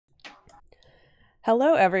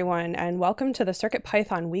Hello, everyone, and welcome to the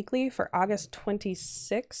CircuitPython Weekly for August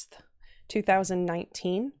 26th,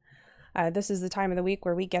 2019. This is the time of the week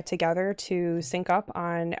where we get together to sync up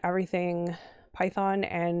on everything Python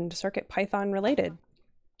and CircuitPython related.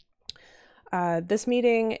 This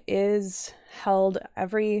meeting is held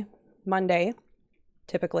every Monday,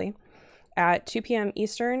 typically, at 2 p.m.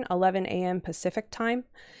 Eastern, 11 a.m. Pacific time.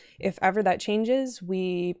 If ever that changes,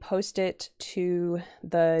 we post it to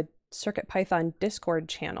the CircuitPython Discord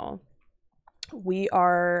channel. We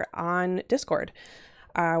are on Discord.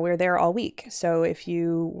 We're there all week. So if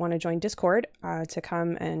you want to join Discord to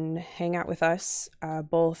come and hang out with us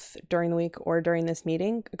both during the week or during this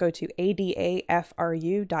meeting, go to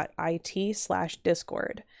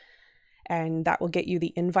adafru.it/discord. And that will get you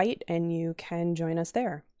the invite and you can join us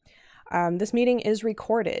there. This meeting is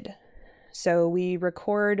recorded. So we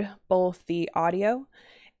record both the audio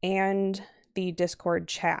and the Discord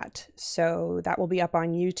chat. So that will be up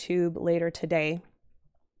on YouTube later today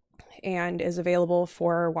and is available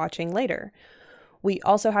for watching later. We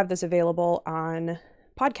also have this available on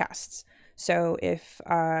podcasts. So if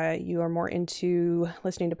you are more into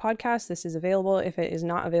listening to podcasts, this is available. If it is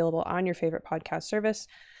not available on your favorite podcast service,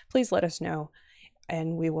 please let us know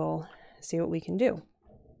and we will see what we can do.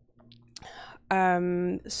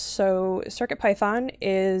 So CircuitPython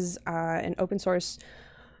is an open source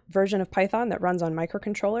version of Python that runs on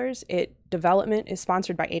microcontrollers. Development is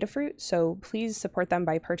sponsored by Adafruit, so please support them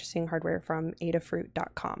by purchasing hardware from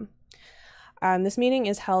adafruit.com. This meeting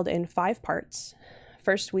is held in 5 parts.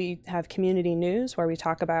 First, we have community news, where we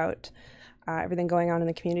talk about everything going on in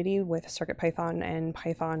the community with CircuitPython and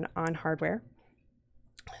Python on hardware.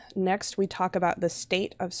 Next, we talk about the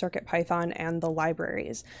state of CircuitPython and the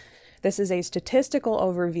libraries. This is a statistical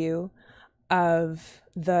overview of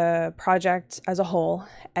the project as a whole,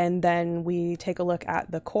 and then we take a look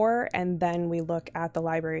at the core, and then we look at the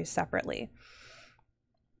libraries separately.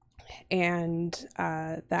 And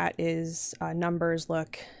that is numbers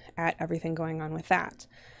look at everything going on with that.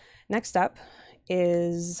 Next up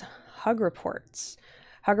is Hug Reports.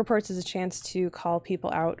 Hug Reports is a chance to call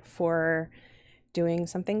people out for doing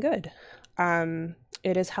something good.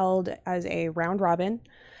 It is held as a round robin,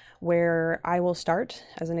 where I will start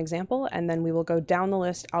as an example, and then we will go down the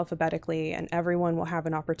list alphabetically, and everyone will have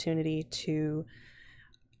an opportunity to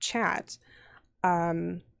chat.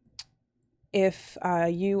 If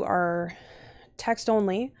you are text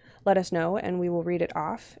only, let us know and we will read it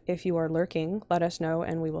off. If you are lurking, let us know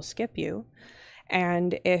and we will skip you.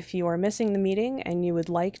 And if you are missing the meeting and you would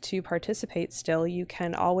like to participate still, you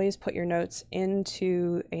can always put your notes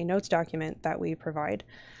into a notes document that we provide,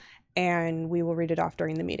 and we will read it off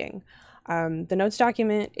during the meeting. The notes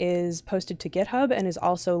document is posted to GitHub and is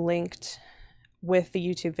also linked with the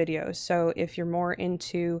YouTube videos. So if you're more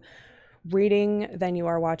into reading than you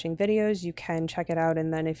are watching videos, you can check it out.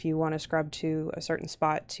 And then if you want to scrub to a certain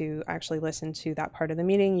spot to actually listen to that part of the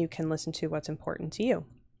meeting, you can listen to what's important to you.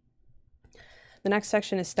 The next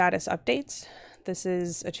section is status updates. This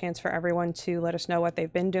is a chance for everyone to let us know what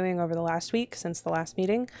they've been doing over the last week since the last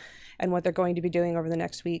meeting, and what they're going to be doing over the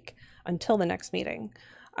next week until the next meeting.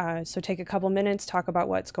 So take a couple minutes, talk about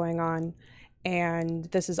what's going on. And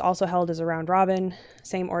this is also held as a round robin.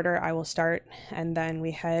 Same order, I will start, and then we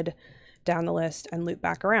head down the list and loop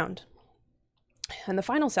back around. And the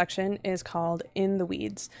final section is called In the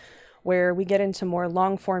Weeds, where we get into more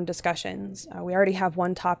long-form discussions. We already have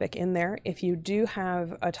one topic in there. If you do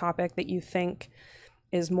have a topic that you think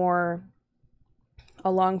is more a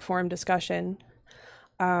long-form discussion,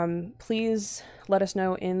 please let us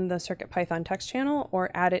know in the CircuitPython text channel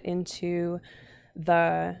or add it into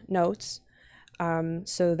the notes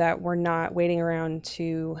so that we're not waiting around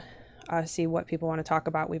to see what people want to talk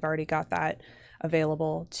about. We've already got that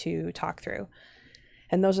available to talk through.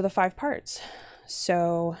 And those are the 5 parts.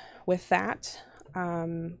 So with that,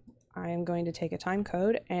 I am going to take a time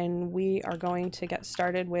code and we are going to get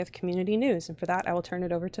started with community news. And for that, I will turn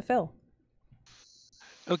it over to Phil.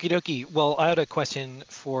 Okie dokie. Well, I had a question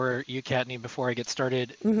for you, Kattni, before I get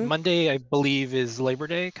started. Monday, I believe, is Labor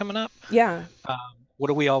Day coming up. Yeah. What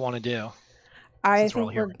do we all want to do? I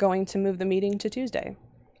think we're going to move the meeting to Tuesday.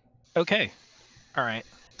 Okay. All right.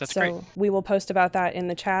 That's great. So we will post about that in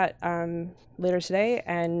the chat later today,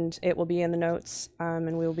 and it will be in the notes,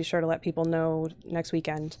 and we will be sure to let people know next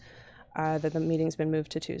weekend that the meeting's been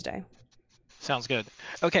moved to Tuesday. Sounds good.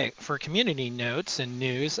 Okay, for community notes and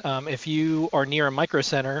news, if you are near a micro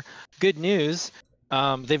center, good news,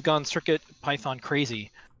 they've gone CircuitPython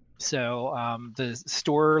crazy. So the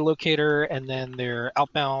store locator and then their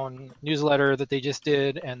outbound newsletter that they just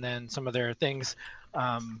did, and then some of their things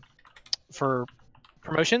for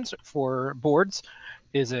promotions for boards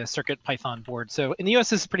is a CircuitPython board. So in the US,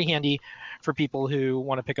 this is pretty handy for people who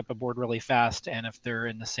want to pick up a board really fast, and if they're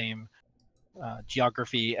in the same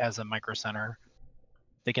geography as a Micro Center,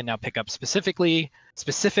 they can now pick up specific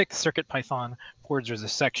CircuitPython boards. There's a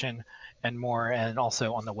section and more, and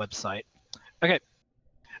also on the website. Okay,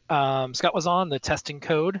 Scott was on the testing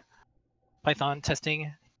code, Python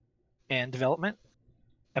testing and development,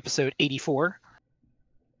 episode 84.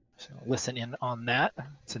 So listen in on that.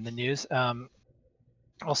 It's in the news.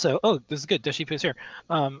 Also, oh, this is good. Deshipu is here.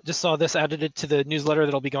 Just saw this added to the newsletter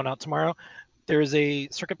that'll be going out tomorrow. There is a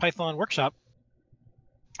CircuitPython workshop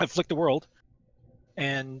at Flick the World,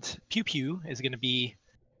 and Pew Pew is going to be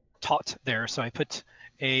taught there. So I put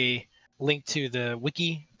a link to the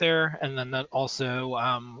wiki there, and then that also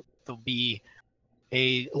there'll be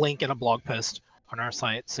a link and a blog post on our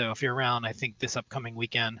site. So if you're around, I think this upcoming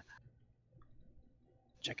weekend,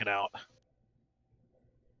 check it out.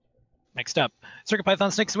 Next up,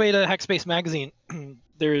 CircuitPython Snake's Way to Hackspace Magazine.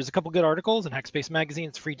 There's a couple good articles in Hackspace Magazine.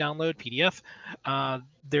 It's free download, PDF.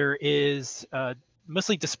 There is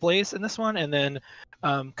mostly displays in this one, and then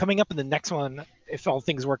coming up in the next one, if all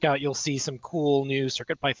things work out, you'll see some cool new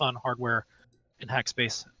CircuitPython hardware in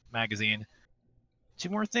Hackspace Magazine. Two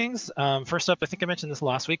more things. First up, I think I mentioned this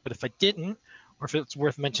last week, but if I didn't, or if it's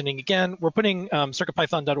worth mentioning again, we're putting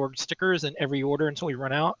CircuitPython.org stickers in every order until we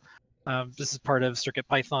run out. This is part of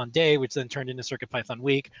CircuitPython Day, which then turned into CircuitPython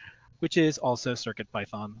Week, which is also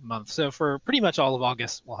CircuitPython Month. So for pretty much all of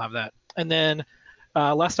August, we'll have that. And then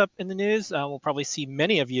last up in the news, we'll probably see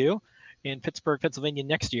many of you in Pittsburgh, Pennsylvania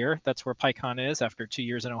next year. That's where PyCon is. After 2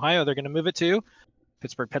 years in Ohio, they're going to move it to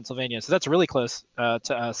Pittsburgh, Pennsylvania. So that's really close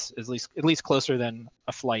to us, at least closer than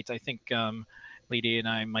a flight. I think Lady and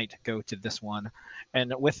I might go to this one.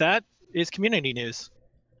 And with that is community news.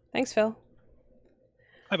 Thanks, Phil.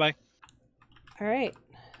 Bye-bye. All right.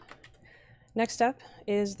 Next up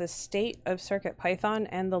is the state of CircuitPython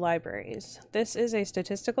and the libraries. This is a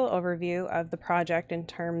statistical overview of the project in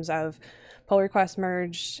terms of pull requests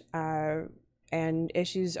merged and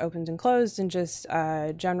issues opened and closed, and just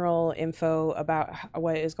general info about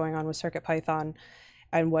what is going on with CircuitPython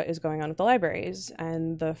and what is going on with the libraries.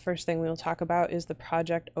 And the first thing we will talk about is the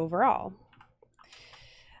project overall.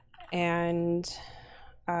 And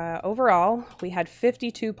overall, we had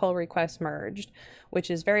 52 pull requests merged, which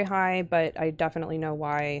is very high, but I definitely know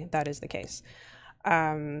why that is the case.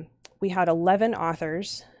 We had 11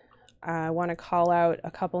 authors. I want to call out a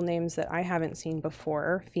couple names that I haven't seen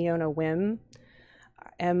before: Fiona Wim,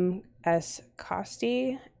 M.S.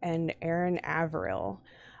 Costi, and Aaron Averill.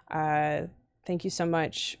 Thank you so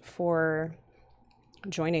much for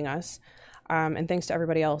joining us. And thanks to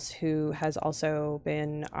everybody else who has also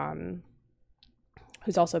been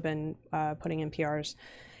putting in PRs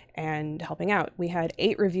and helping out. We had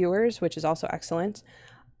 8 reviewers, which is also excellent.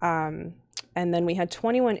 And then we had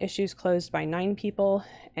 21 issues closed by 9 people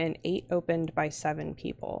and 8 opened by 7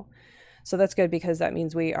 people. So that's good, because that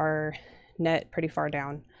means we are net pretty far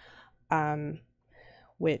down,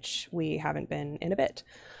 which we haven't been in a bit.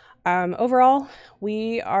 Overall,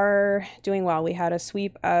 we are doing well. We had a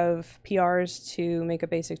sweep of PRs to make a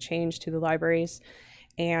basic change to the libraries,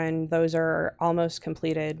 and those are almost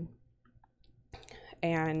completed.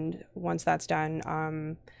 And once that's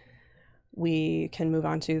done, we can move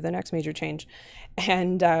on to the next major change.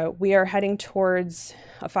 And we are heading towards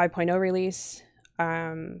a 5.0 release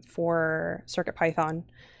for CircuitPython,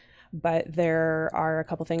 but there are a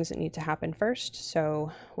couple things that need to happen first.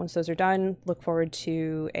 So once those are done, look forward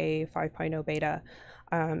to a 5.0 beta.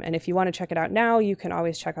 And if you want to check it out now, you can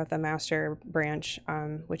always check out the master branch,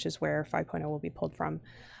 which is where 5.0 will be pulled from.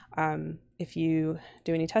 If you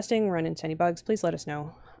do any testing, run into any bugs, please let us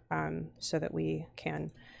know so that we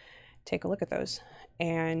can take a look at those.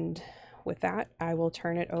 And with that, I will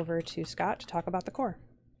turn it over to Scott to talk about the core.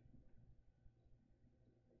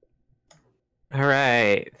 All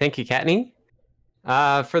right. Thank you, Kattni.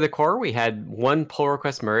 For the core, we had 1 pull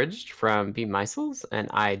request merged from B. Meisels, and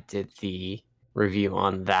I did the review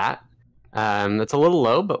on that. That's a little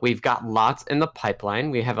low, but we've got lots in the pipeline.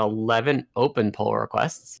 We have 11 open pull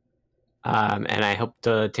requests, and I hope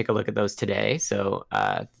to take a look at those today. So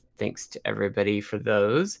thanks to everybody for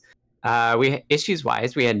those.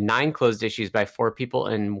 Issues-wise, we had 9 closed issues by 4 people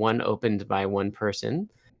and 1 opened by 1 person.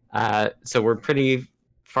 So we're pretty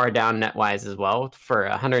far down net-wise as well for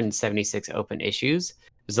 176 open issues.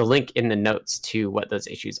 There's a link in the notes to what those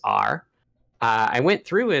issues are. I went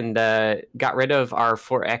through and got rid of our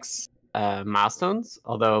 4x milestones,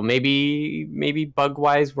 although maybe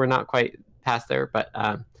bug-wise we're not quite past there. But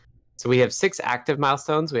So we have 6 active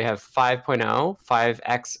milestones. We have 5.0,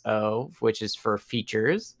 5XO, which is for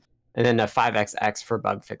features, and then a 5XX for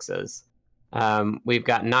bug fixes. We've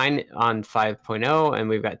got 9 on 5.0, and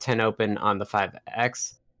we've got 10 open on the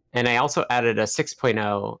 5X. And I also added a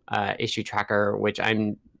 6.0 issue tracker,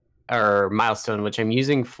 or milestone, which I'm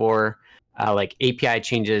using for like API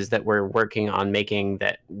changes that we're working on making,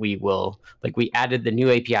 that we added the new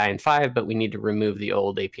API in 5, but we need to remove the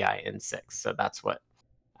old API in 6. So that's what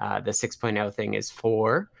the 6.0 thing is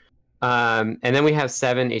for. And then we have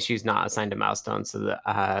 7 issues not assigned to milestones, so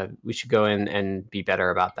that we should go in and be better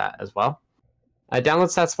about that as well. Download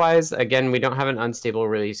stats wise, again, we don't have an unstable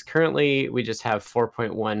release currently. We just have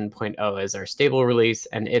 4.1.0 as our stable release,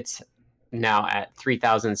 and it's now at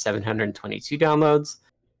 3,722 downloads,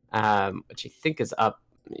 which I think is up,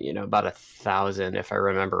 about 1,000 if I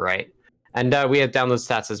remember right. And we have download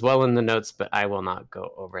stats as well in the notes, but I will not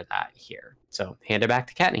go over that here. So hand it back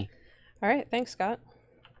to Kattni. All right, thanks, Scott.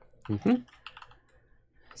 Mm-hmm.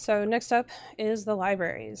 So next up is the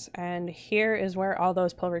libraries, and here is where all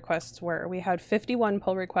those pull requests were. We had 51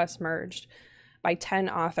 pull requests merged by 10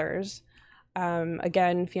 authors.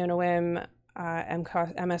 Again, Fiona Wim,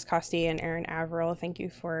 MS Costi, and Aaron Averill, thank you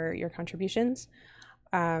for your contributions.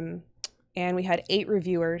 And we had 8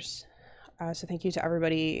 reviewers, so thank you to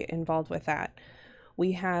everybody involved with that.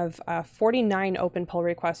 We have 49 open pull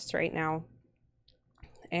requests right now,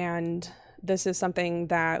 and this is something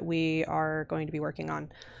that we are going to be working on,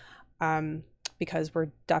 because we're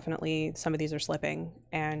definitely, some of these are slipping,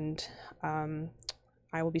 and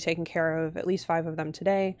I will be taking care of at least 5 of them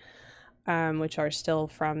today, which are still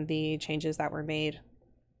from the changes that were made.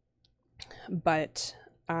 But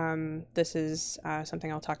this is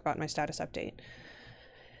something I'll talk about in my status update.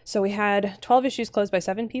 So we had 12 issues closed by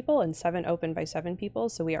 7 people and 7 open by 7 people.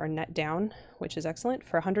 So we are net down, which is excellent.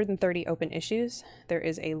 For 130 open issues, there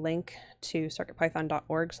is a link to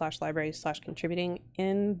circuitpython.org/libraries/contributing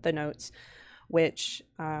in the notes, which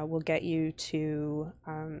will get you to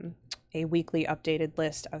a weekly updated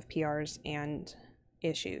list of PRs and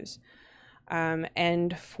issues.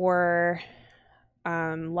 And for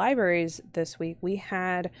libraries this week, we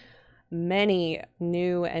had many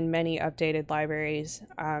new and many updated libraries.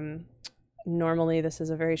 Normally this is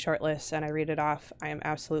a very short list and I read it off. I am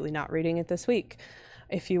absolutely not reading it this week.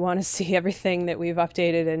 If you want to see everything that we've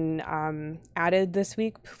updated and added this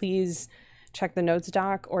week, please check the notes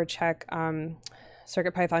doc or check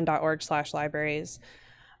circuitpython.org/libraries,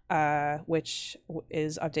 which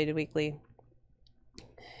is updated weekly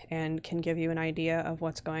and can give you an idea of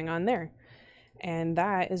what's going on there. And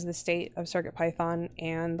that is the state of CircuitPython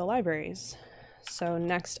and the libraries. So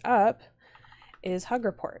next up is Hug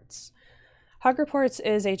Reports. Hug Reports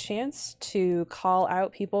is a chance to call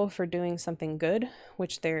out people for doing something good,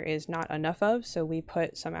 which there is not enough of, so we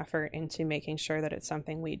put some effort into making sure that it's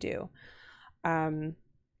something we do.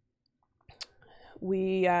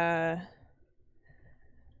 We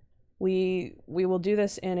will do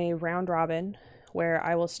this in a round robin where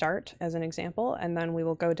I will start as an example, and then we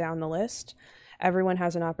will go down the list. Everyone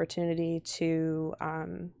has an opportunity to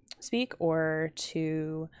speak or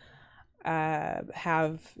to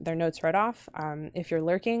have their notes read off. If you're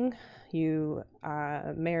lurking, you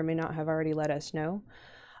may or may not have already let us know.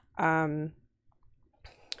 And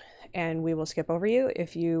we will skip over you.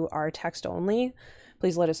 If you are text only,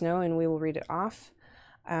 please let us know and we will read it off.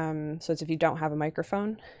 So it's if you don't have a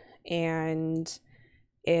microphone. And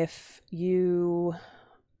if you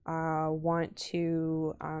want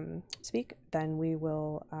to speak, then we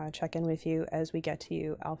will check in with you as we get to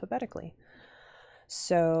you alphabetically.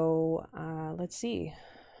 So let's see.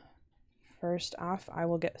 First off, I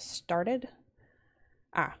will get started.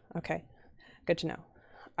 Okay, good to know.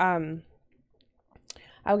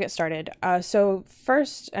 I'll get started. So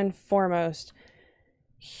first and foremost,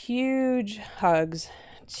 huge hugs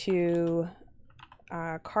to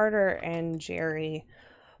Carter and Jerry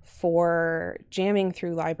for jamming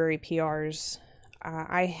through library PRs.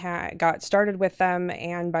 I got started with them,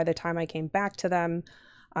 and by the time I came back to them,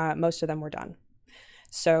 most of them were done.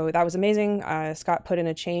 So that was amazing. Scott put in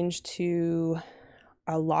a change to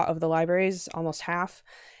a lot of the libraries, almost half,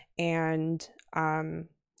 and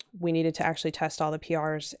we needed to actually test all the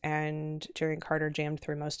PRs, and Jerry and Carter jammed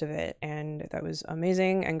through most of it, and that was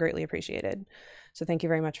amazing and greatly appreciated. So thank you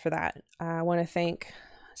very much for that. I want to thank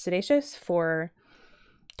Sedacious for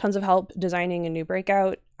tons of help designing a new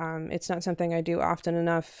breakout. It's not something I do often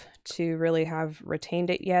enough to really have retained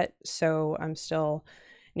it yet, so I'm still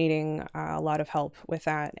needing a lot of help with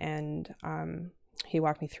that, and he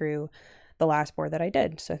walked me through the last board that I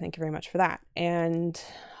did, so thank you very much for that. And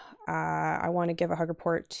I want to give a hug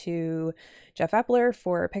report to Jeff Epler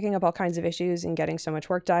for picking up all kinds of issues and getting so much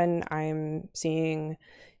work done. I'm seeing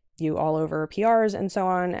you all over PRs and so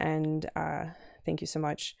on, and thank you so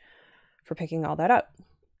much for picking all that up.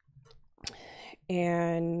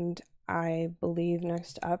 And I believe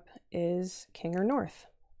next up is Kinger North.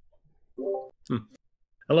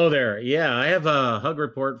 Hello there. Yeah, I have a hug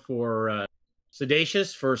report for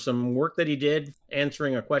Sedacious for some work that he did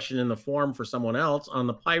answering a question in the forum for someone else on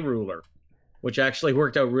the PyRuler, which actually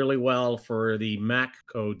worked out really well for the Mac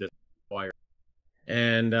code that's required.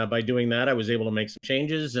 And by doing that, I was able to make some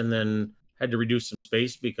changes and then had to reduce some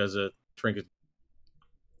space because of trinkets.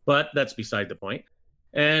 But that's beside the point.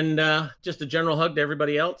 And just a general hug to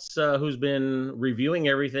everybody else who's been reviewing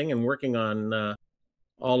everything and working on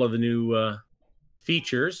all of the new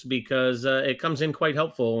features, because it comes in quite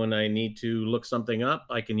helpful when I need to look something up.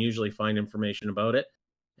 I can usually find information about it,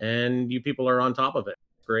 and you people are on top of it.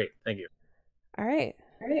 Great. Thank you. All right.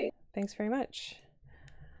 Thanks very much.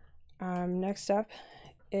 Next up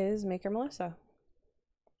is Maker Melissa.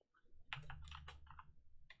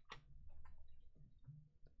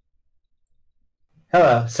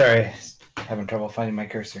 Hello. Sorry, having trouble finding my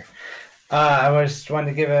cursor. I just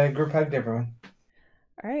wanted to give a group hug to everyone.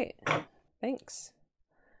 All right. Thanks.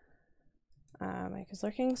 Mike is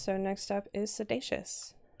lurking, so next up is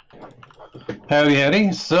Sedacious.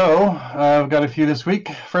 Howdy. So, I've got a few this week.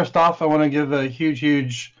 First off, I want to give a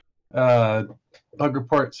huge bug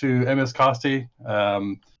report to MS Costi.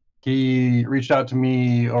 He reached out to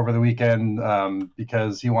me over the weekend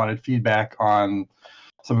because he wanted feedback on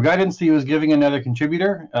some guidance he was giving another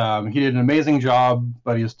contributor. He did an amazing job,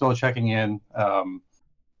 but he was still checking in.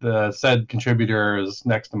 The said contributor is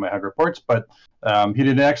next to my hug reports, but he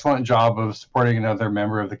did an excellent job of supporting another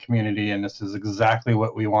member of the community, and this is exactly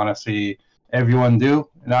what we want to see everyone do.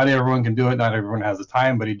 Not everyone can do it, not everyone has the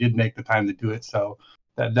time, but he did make the time to do it, so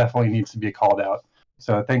that definitely needs to be called out.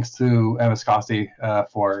 So thanks to MS Costi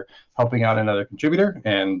for helping out another contributor,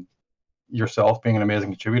 and yourself being an amazing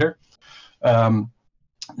contributor.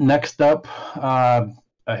 Next up, I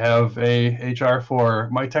have a HR for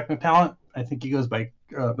My Technotalent. I think he goes by,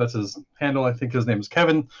 that's his handle. I think his name is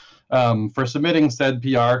Kevin. For submitting said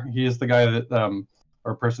PR, he is the guy that,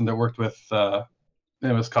 or person that worked with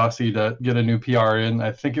MS Costi to get a new PR in.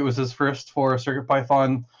 I think it was his first for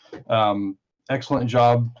CircuitPython. Excellent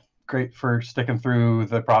job. Great for sticking through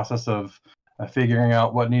the process of figuring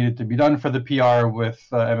out what needed to be done for the PR with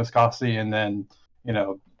MS Costi, and then,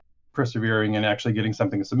 persevering and actually getting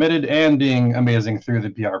something submitted and being amazing through the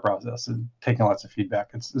PR process and taking lots of feedback.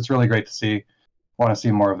 It's really great to see. Want to see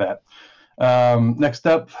more of that. Next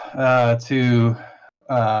up to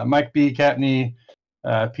Mike B, Katney,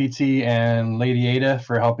 PT, and Lady Ada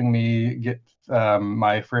for helping me get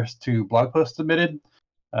my first 2 blog posts submitted.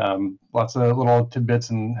 Lots of little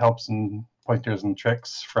tidbits and helps and pointers and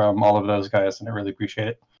tricks from all of those guys, and I really appreciate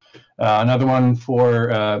it. Another one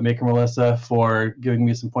for Maker Melissa for giving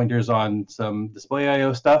me some pointers on some display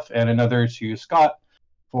I/O stuff, and another to Scott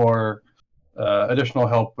for additional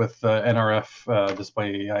help with NRF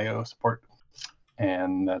display I/O support.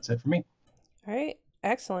 And that's it for me. All right,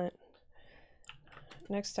 excellent.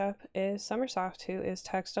 Next up is Summersoft, who is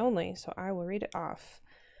text only, so I will read it off.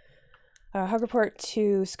 Hug report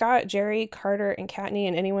to Scott, Jerry, Carter, and Katney,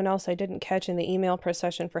 and anyone else I didn't catch in the email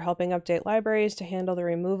procession for helping update libraries to handle the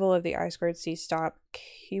removal of the I2C stop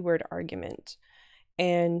keyword argument.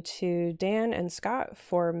 And to Dan and Scott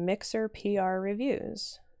for Mixer PR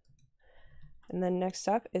reviews. And then next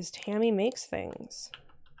up is Tammy Makes Things.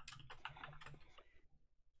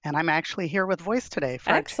 And I'm actually here with voice today.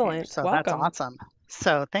 For Excellent. so Welcome. That's awesome.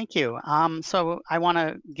 So thank you. So I want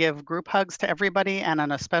to give group hugs to everybody, and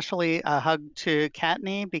an especially a hug to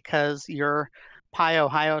Katney, because your Pi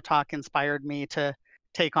Ohio talk inspired me to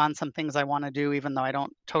take on some things I want to do, even though I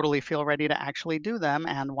don't totally feel ready to actually do them.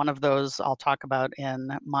 And one of those I'll talk about in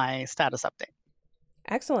my status update.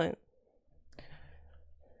 Excellent.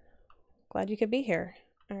 Glad you could be here.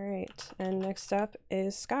 All right. And next up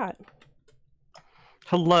is Scott.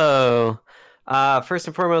 Hello. First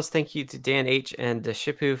and foremost, thank you to Dan H. and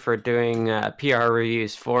Shippu for doing PR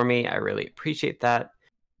reviews for me. I really appreciate that.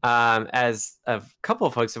 As a couple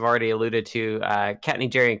of folks have already alluded to, Katney,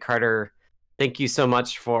 Jerry, and Carter, thank you so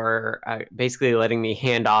much for basically letting me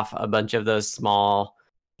hand off a bunch of those small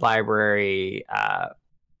library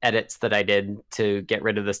edits that I did to get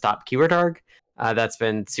rid of the stop keyword arg. That's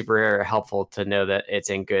been super helpful to know that it's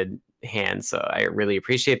in good hands, so I really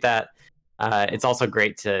appreciate that. It's also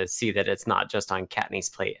great to see that it's not just on Katney's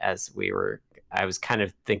plate, as I was kind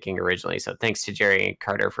of thinking originally. So thanks to Jerry and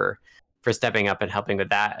Carter for for stepping up and helping with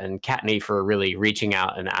that, and Kattni for really reaching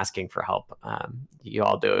out and asking for help. You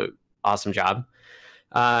all do an awesome job.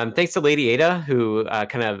 Thanks to Lady Ada, who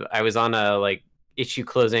I was on a like issue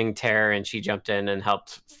closing tear, and she jumped in and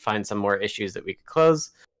helped find some more issues that we could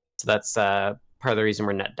close. So that's part of the reason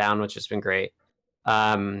we're net down, which has been great.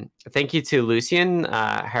 Thank you to Lucian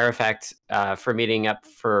Harifact for meeting up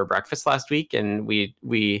for breakfast last week, and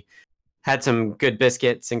we had some good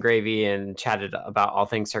biscuits and gravy and chatted about all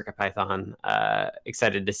things CircuitPython.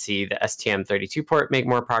 Excited to see the STM32 port make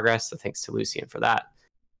more progress, so thanks to Lucian for that.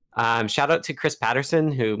 Shout out to Chris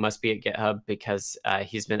Patterson, who must be at GitHub because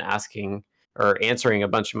he's been asking or answering a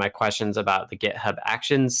bunch of my questions about the GitHub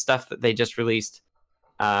Actions stuff that they just released.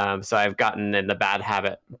 So I've gotten in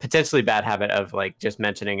the potentially bad habit of like just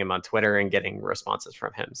mentioning him on Twitter and getting responses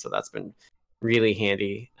from him. So that's been really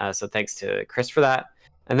handy. So thanks to Chris for that.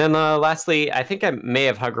 And then lastly, I think I may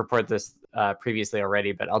have hug reported this previously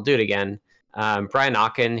already, but I'll do it again. Brian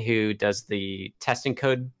Ocken, who does the Testing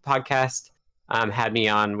Code podcast, had me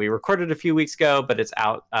on. We recorded a few weeks ago, but it's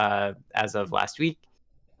out as of last week.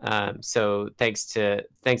 So thanks to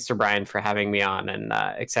Brian for having me on, and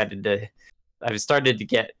I've started to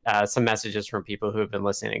get some messages from people who have been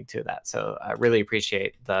listening to that. So I really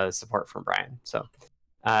appreciate the support from Brian. So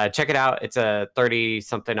check it out. It's a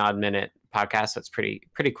 30-something odd minute podcast, so it's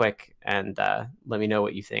pretty quick. And let me know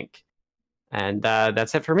what you think. And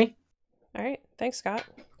that's it for me. All right. Thanks, Scott.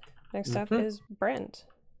 Next up is Brent.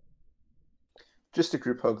 Just a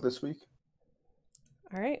group hug this week.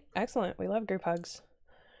 All right. Excellent. We love group hugs.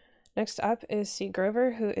 Next up is C.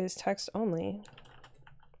 Grover, who is text only.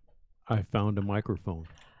 I found a microphone.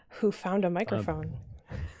 Who found a microphone?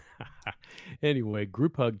 Anyway,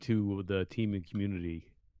 group hug to the team and community.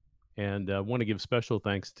 And I want to give special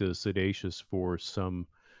thanks to Sedacious for some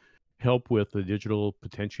help with the digital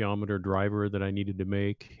potentiometer driver that I needed to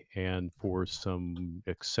make, and for some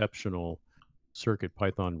exceptional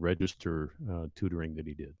CircuitPython register tutoring that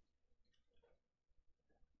he did.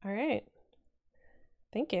 All right.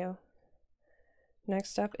 Thank you.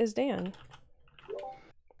 Next up is Dan.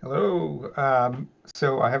 Hello.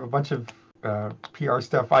 So I have a bunch of PR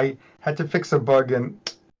stuff. I had to fix a bug in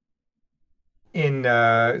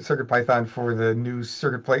CircuitPython for the new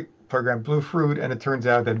circuit program Bluefruit, and it turns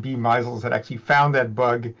out that B. Meisels had actually found that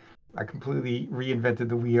bug. I completely reinvented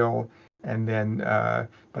the wheel, and then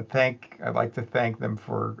but I'd like to thank them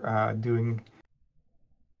for doing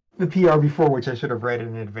the PR before, which I should have read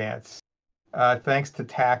in advance. Thanks to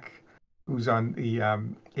TAC, who's on the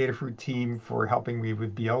Adafruit team, for helping me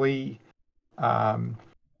with BLE.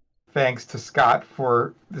 Thanks to Scott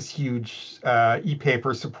for this huge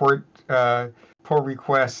ePaper support pull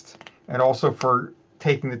request, and also for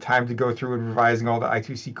taking the time to go through and revising all the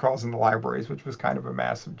I2C calls in the libraries, which was kind of a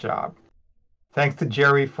massive job. Thanks to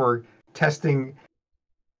Jerry for testing,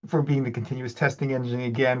 for being the continuous testing engine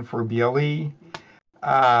again for BLE.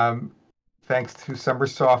 Thanks to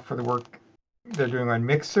Summersoft for the work they're doing on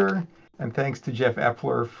Mixer, and thanks to Jeff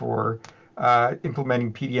Epler for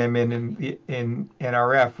implementing PDM in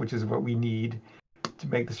NRF, which is what we need to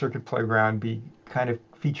make the Circuit Playground be kind of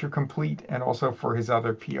feature complete, and also for his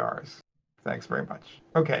other PRs. Thanks very much.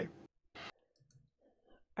 Okay.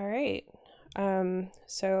 All right.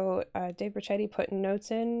 So Dave Brachetti put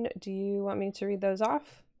notes in. Do you want me to read those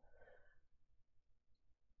off?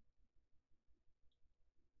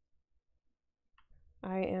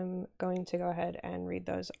 I am going to go ahead and read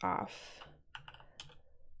those off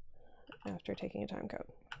after taking a time code.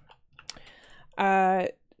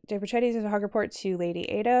 Dave Brachetti says a hug report to Lady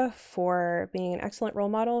Ada for being an excellent role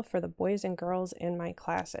model for the boys and girls in my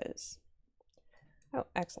classes. Oh,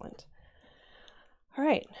 excellent. All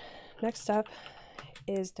right. Next up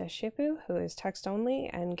is Deshipu, who is text only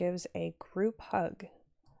and gives a group hug.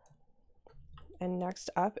 And next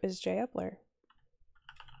up is Jay Epler.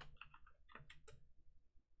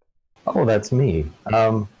 Oh, that's me.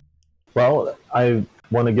 Well, I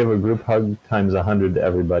want to give a group hug times 100 to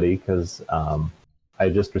everybody because I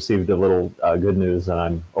just received a little good news and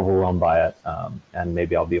I'm overwhelmed by it. And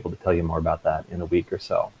maybe I'll be able to tell you more about that in a week or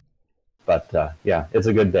so. But yeah, it's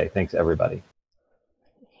a good day. Thanks, everybody.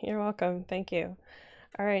 You're welcome. Thank you.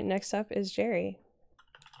 All right, next up is Jerry.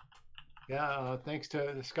 Yeah, thanks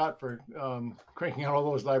to Scott for cranking out all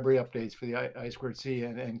those library updates for the I2C,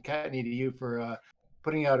 and Kattni, to you for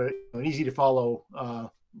putting out an easy to follow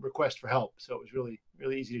request for help. So it was really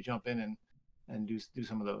easy to jump in and do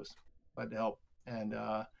some of those. Glad to help. And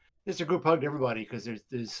just a group hug to everybody, because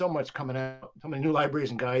there's so much coming out, so many new libraries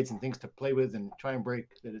and guides and things to play with and try and break,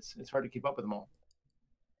 that it's hard to keep up with them all.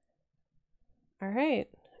 All right,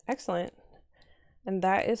 excellent. And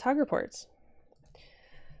that is hug reports.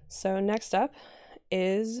 So next up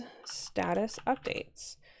is status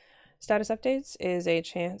updates. Status updates is a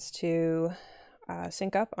chance to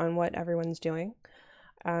sync up on what everyone's doing.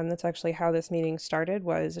 That's actually how this meeting started,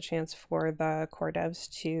 was a chance for the core devs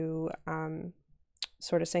to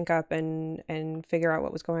sort of sync up and figure out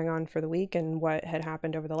what was going on for the week and what had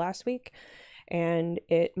happened over the last week. And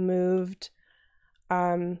it moved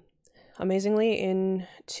amazingly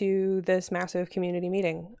into this massive community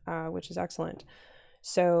meeting, which is excellent.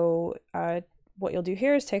 So what you'll do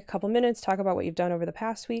here is take a couple minutes, talk about what you've done over the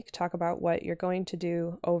past week, talk about what you're going to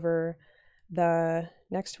do over the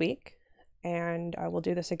next week. And we'll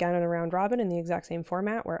do this again in a round robin in the exact same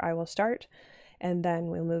format, where I will start and then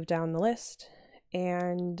we'll move down the list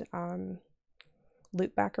and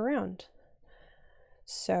loop back around.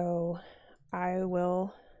 So I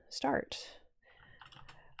will start.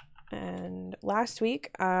 And last week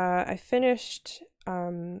I finished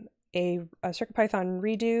a CircuitPython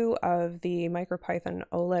redo of the MicroPython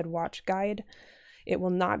OLED watch guide. It will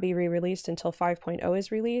not be re-released until 5.0 is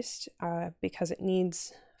released because it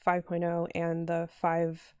needs 5.0 and the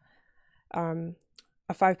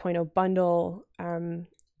a 5.0 bundle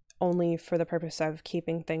only for the purpose of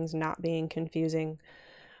keeping things not being confusing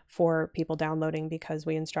for people downloading, because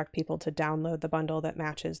we instruct people to download the bundle that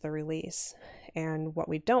matches the release. And what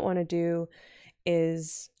we don't want to do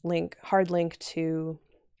is hard link to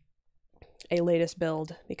a latest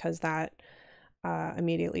build, because that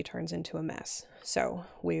immediately turns into a mess. So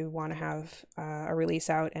we want to have a release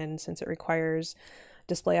out, and since it requires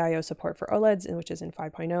display IO support for OLEDs, which is in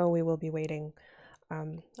 5.0, we will be waiting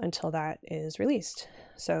until that is released.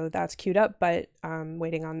 So that's queued up, but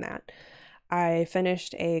waiting on that. I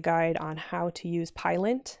finished a guide on how to use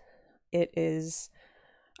Pylint. It is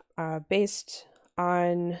based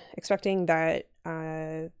on expecting that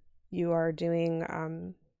you are doing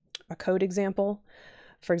a code example,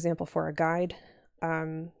 for example, for a guide.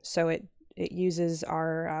 So it uses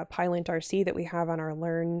our Pylint RC that we have on our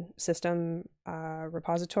Learn system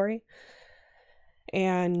repository,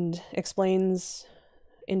 and explains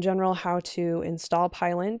in general how to install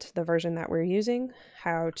Pylint, the version that we're using,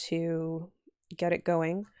 how to get it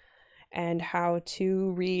going, and how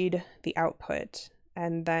to read the output,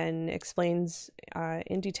 and then explains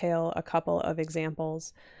in detail a couple of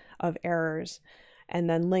examples of errors, and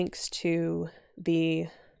then links to the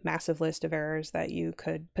massive list of errors that you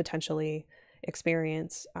could potentially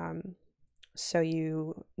experience, so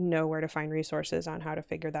you know where to find resources on how to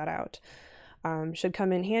figure that out. Should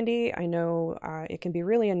come in handy. I know it can be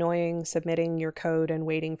really annoying submitting your code and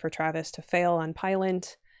waiting for Travis to fail on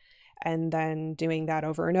Pylint and then doing that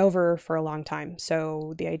over and over for a long time.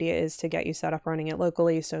 So the idea is to get you set up running it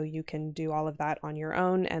locally so you can do all of that on your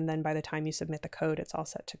own, and then by the time you submit the code, it's all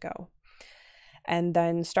set to go. And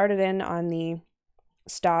then started in on the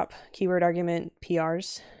stop keyword argument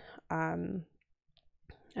PRs, and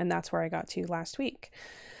that's where I got to last week.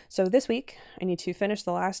 So this week I need to finish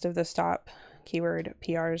the last of the stop keyword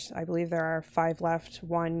PRs. I believe there are 5 left,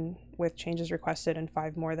 1 with changes requested and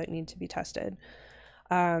 5 more that need to be tested.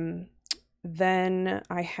 Then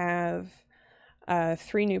I have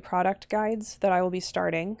 3 new product guides that I will be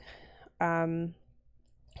starting. One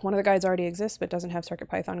of the guides already exists but doesn't have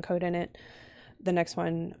CircuitPython code in it. The next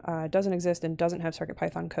one doesn't exist and doesn't have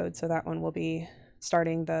CircuitPython code, so that one will be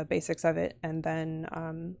starting the basics of it, and then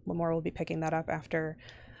Lamore will be picking that up after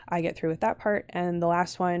I get through with that part. And the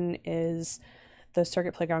last one is the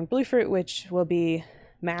Circuit Playground Bluefruit, which will be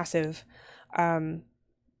massive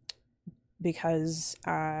because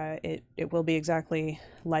it will be exactly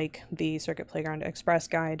like the Circuit Playground Express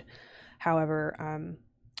guide. However,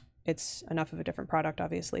 it's enough of a different product,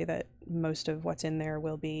 obviously, that most of what's in there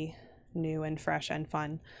will be new and fresh and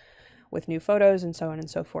fun, with new photos and so on and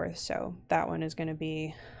so forth. So that one is going to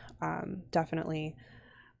be definitely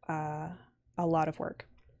a lot of work.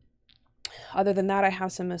 Other than that, I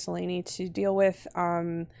have some miscellany to deal with.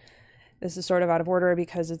 This is sort of out of order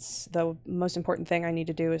because it's the most important thing I need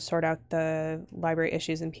to do is sort out the library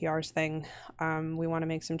issues and PRs thing. We want to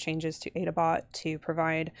make some changes to AdaBot to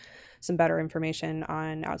provide some better information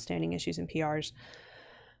on outstanding issues and PRs,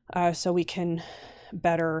 so we can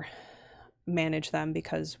better manage them,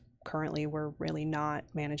 because currently we're really not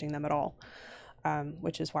managing them at all,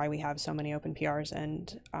 which is why we have so many open PRs,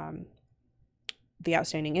 and the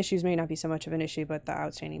outstanding issues may not be so much of an issue, but the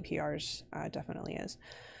outstanding PRs definitely is.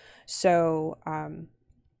 So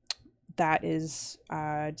that is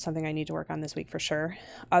something I need to work on this week for sure.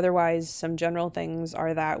 Otherwise, some general things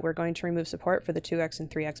are that we're going to remove support for the 2x and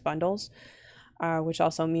 3x bundles, which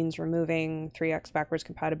also means removing 3x backwards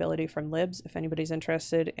compatibility from libs. If anybody's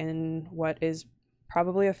interested in what is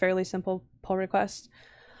probably a fairly simple pull request,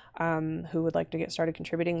 who would like to get started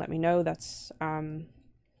contributing, let me know. That's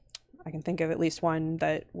I can think of at least one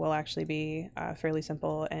that will actually be fairly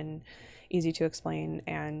simple and easy to explain,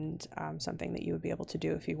 and something that you would be able to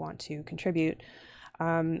do if you want to contribute.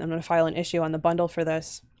 I'm going to file an issue on the bundle for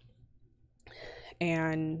this,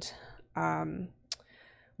 and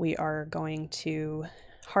we are going to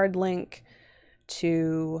hard link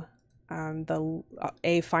to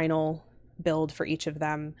a final build for each of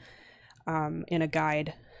them in a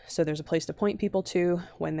guide. So there's a place to point people to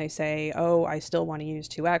when they say, oh, I still want to use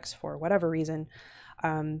 2x for whatever reason.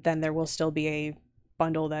 Then there will still be a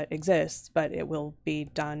bundle that exists, but it will be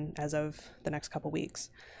done as of the next couple weeks.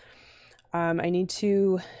 I need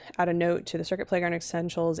to add a note to the Circuit Playground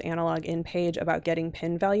Essentials analog in page about getting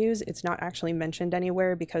pin values. It's not actually mentioned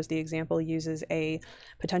anywhere because the example uses a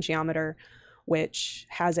potentiometer, which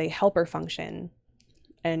has a helper function,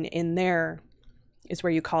 and in there is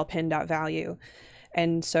where you call pin.value.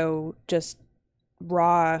 And so just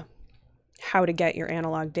raw how to get your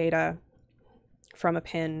analog data from a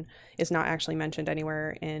pin is not actually mentioned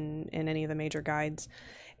anywhere in any of the major guides.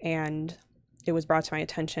 And it was brought to my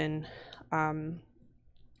attention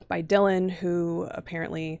by Dylan, who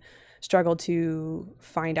apparently struggled to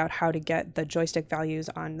find out how to get the joystick values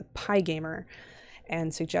on PyGamer,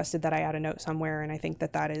 and suggested that I add a note somewhere, and I think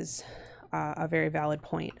that that is a very valid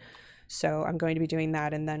point. So I'm going to be doing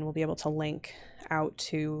that, and then we'll be able to link out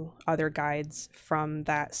to other guides from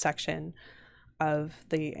that section of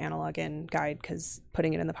the analog in guide, because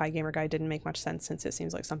putting it in the PyGamer guide didn't make much sense since it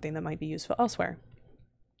seems like something that might be useful elsewhere.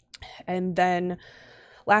 And then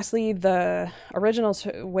lastly, the original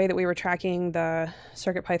way that we were tracking the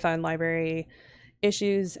CircuitPython library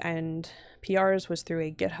issues and PRs was through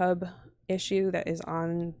a GitHub issue that is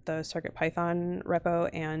on the CircuitPython repo,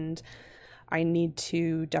 and I need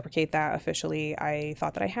to deprecate that officially. I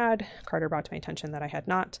thought that I had. Carter brought to my attention that I had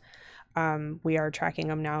not. We are tracking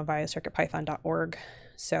them now via circuitpython.org,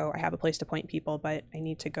 so I have a place to point people, but I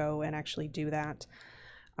need to go and actually do that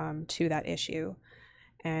to that issue.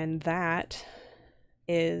 And that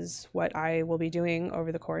is what I will be doing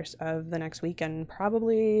over the course of the next week, and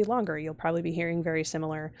probably longer. You'll probably be hearing very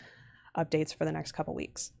similar updates for the next couple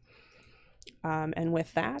weeks. And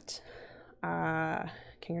with that,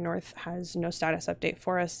 King of North has no status update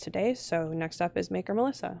for us today, so next up is Maker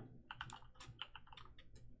Melissa.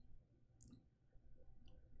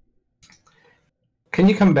 Can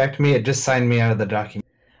you come back to me? It just signed me out of the document.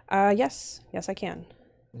 Yes, I can.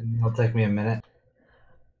 It'll take me a minute.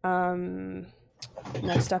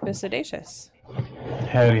 Next up is Sedacious.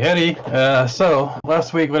 Howdy. So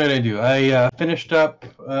last week, what did I do? I finished up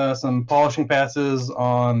some polishing passes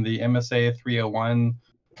on the MSA 301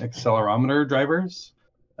 accelerometer drivers.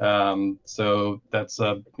 So that's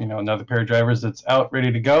another pair of drivers that's out,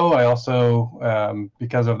 ready to go. I also,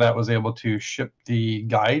 because of that, was able to ship the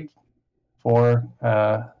guide for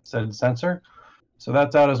said sensor. So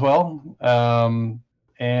that's out as well.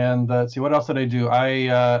 And let's see, what else did I do? I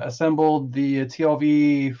assembled the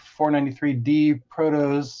TLV 493D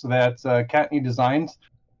protos that Kattni designed.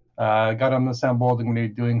 Got them assembled. I'm going to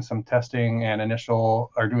be doing some testing and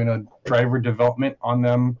doing a driver development on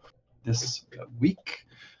them this week.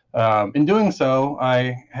 In doing so,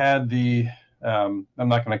 I had the, I'm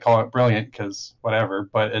not going to call it brilliant because whatever,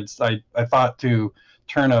 but I thought to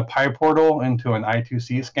turn a PyPortal into an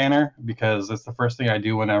I2C scanner, because that's the first thing I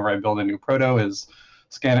do whenever I build a new proto is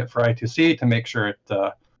scan it for I2C to make sure it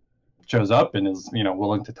shows up and is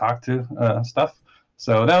willing to talk to stuff.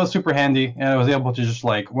 So that was super handy, and I was able to just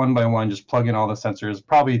one by one just plug in all the sensors.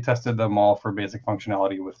 Probably tested them all for basic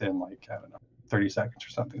functionality within 30 seconds or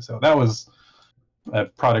something. So that was a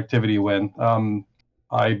productivity win.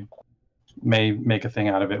 I may make a thing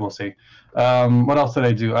out of it. We'll see. What else did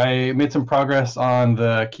I do? I made some progress on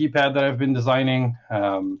the keypad that I've been designing.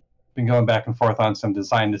 Been going back and forth on some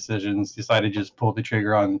design decisions. Decided to just pull the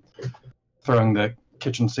trigger on throwing the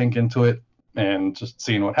kitchen sink into it and just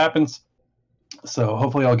seeing what happens. So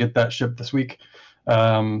hopefully I'll get that shipped this week.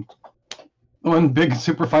 One big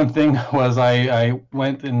super fun thing was I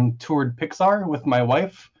went and toured Pixar with my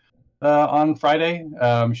wife on Friday.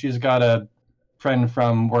 She's got a friend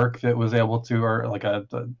from work that was able to, or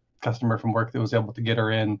a customer from work that was able to get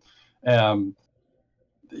her in.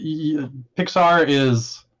 Pixar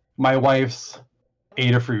is my wife's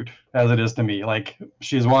Adafruit, as it is to me.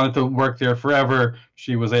 She's wanted to work there forever.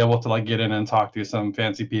 She was able to get in and talk to some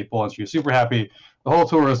fancy people, and she was super happy. The whole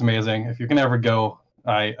tour was amazing. If you can ever go,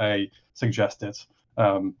 I suggest it.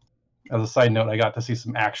 As a side note, I got to see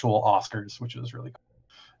some actual Oscars, which was really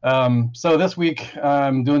cool. So this week,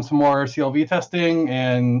 I'm doing some more CLV testing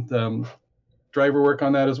and driver work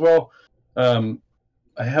on that as well.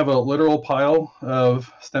 I I have a literal pile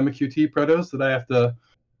of StemmaQt protos that I have to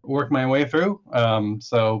work my way through.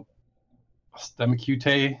 So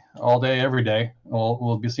StemmaQt all day, every day.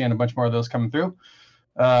 We'll be seeing a bunch more of those coming through.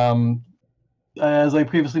 As I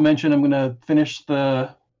previously mentioned, I'm going to finish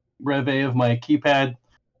the Rev A of my keypad.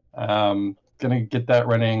 Going to get that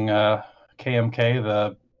running KMK,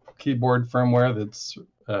 the keyboard firmware that's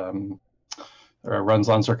runs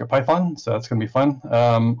on CircuitPython, so that's going to be fun.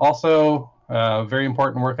 Also, very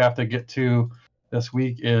important work I have to get to this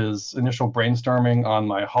week is initial brainstorming on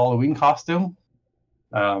my Halloween costume.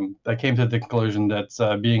 I came to the conclusion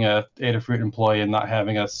that being a Adafruit employee and not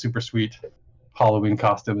having a super sweet Halloween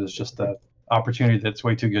costume is just an opportunity that's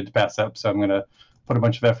way too good to pass up. So I'm going to put a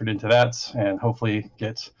bunch of effort into that and hopefully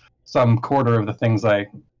get some quarter of the things I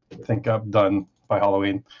think up done by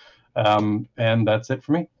Halloween. And that's it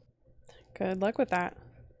for me. Good luck with that.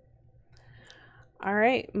 All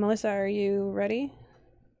right, Melissa, are you ready?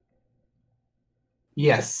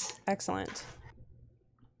 Yes. Excellent.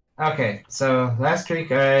 Okay, so last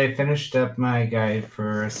week I finished up my guide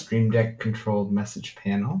for a Stream Deck controlled message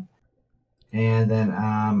panel. And then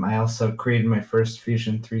I also created my first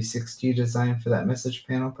Fusion 360 design for that message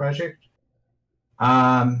panel project.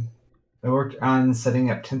 I worked on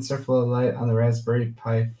setting up TensorFlow Lite on the Raspberry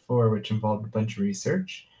Pi 4, which involved a bunch of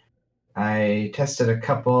research. I tested a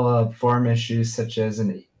couple of form issues, such as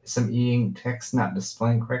some e-ink text not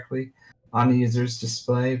displaying correctly on the user's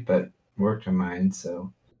display, but worked on mine,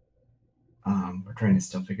 so we're trying to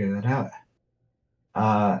still figure that out.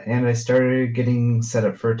 And I started getting set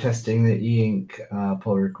up for testing the e-ink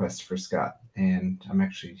pull request for Scott, and I'm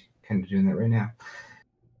actually kind of doing that right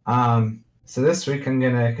now. So this week I'm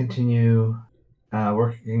going to continue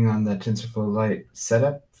working on the TensorFlow Lite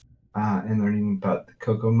setup and learning about the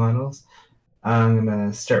Cocoa models. I'm going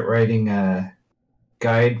to start writing a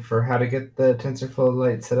guide for how to get the TensorFlow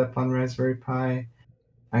Lite set up on Raspberry Pi.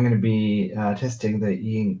 I'm going to be testing the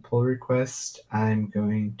e-ink pull request. I'm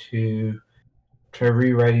going to try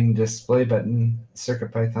rewriting display button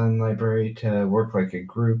CircuitPython library to work like a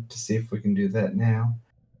group to see if we can do that now.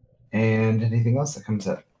 And anything else that comes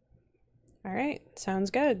up. All right, sounds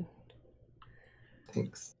good.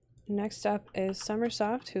 Thanks. Next up is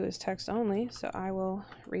Summersoft, who is text only, so I will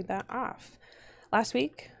read that off. Last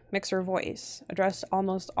week, Mixer Voice addressed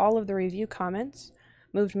almost all of the review comments,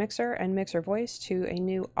 moved Mixer and Mixer Voice to a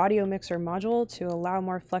new audio mixer module to allow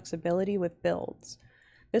more flexibility with builds.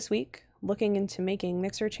 This week, looking into making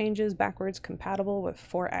Mixer changes backwards compatible with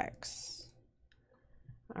 4X.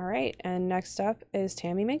 All right, and next up is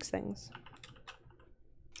Tammy Makes Things.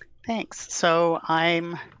 Thanks. So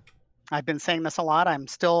I've been saying this a lot. I'm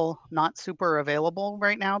still not super available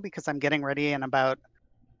right now because I'm getting ready in about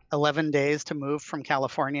 11 days to move from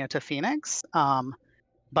California to Phoenix.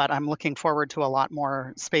 But I'm looking forward to a lot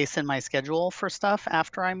more space in my schedule for stuff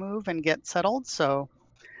after I move and get settled. So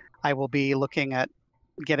I will be looking at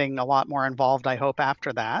getting a lot more involved, I hope,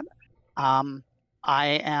 after that.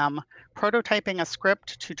 I am prototyping a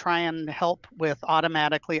script to try and help with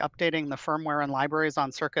automatically updating the firmware and libraries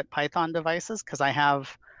on CircuitPython devices because I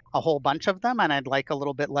have a whole bunch of them and I'd like a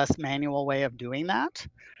little bit less manual way of doing that.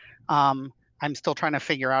 I'm still trying to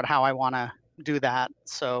figure out how I want to do that,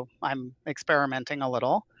 so I'm experimenting a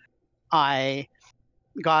little. I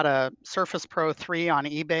got a Surface Pro 3 on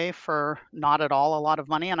eBay for not at all a lot of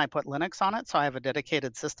money, and I put Linux on it, so I have a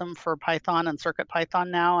dedicated system for Python and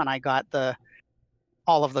CircuitPython now, and I got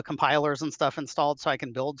all of the compilers and stuff installed so I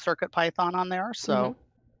can build CircuitPython on there, so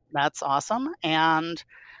that's awesome. And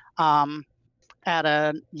at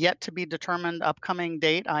a yet-to-be-determined upcoming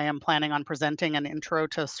date, I am planning on presenting an intro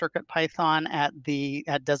to CircuitPython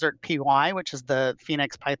at Desert PY, which is the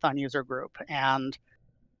Phoenix Python user group. And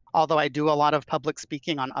although I do a lot of public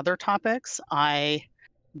speaking on other topics, I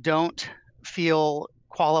don't feel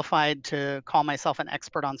qualified to call myself an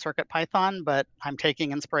expert on CircuitPython, but I'm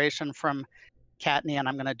taking inspiration from Kattni and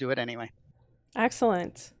I'm going to do it anyway.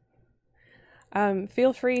 Excellent.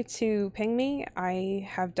 Feel free to ping me. I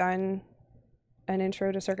have done an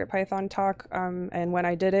intro to CircuitPython talk, and when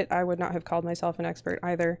I did it, I would not have called myself an expert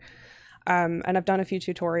either. And I've done a few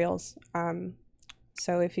tutorials.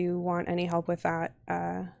 So if you want any help with that,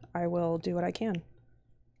 I will do what I can.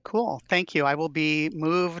 Cool. Thank you. I will be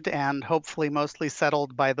moved and hopefully mostly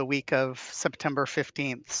settled by the week of September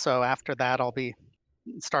 15th. So after that, I'll be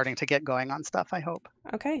starting to get going on stuff, I hope.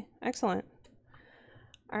 Okay, excellent.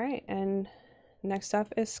 All right, and next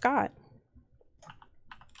up is Scott.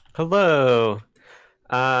 Hello.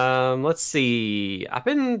 Let's see. I've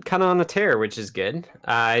been kind of on a tear, which is good.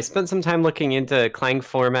 I spent some time looking into Clang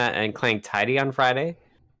Format and Clang Tidy on Friday.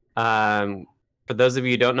 For for those of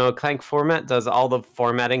you who don't know, Clang Format does all the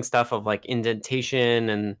formatting stuff of like indentation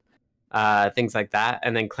and things like that.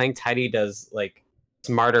 And then Clang Tidy does like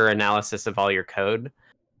smarter analysis of all your code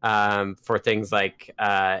for things like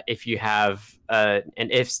if you have an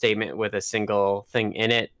if statement with a single thing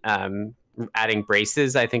in it, adding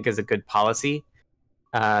braces, I think, is a good policy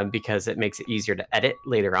because it makes it easier to edit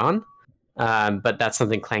later on. But that's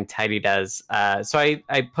something Clang Tidy does. So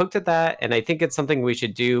I poked at that, and I think it's something we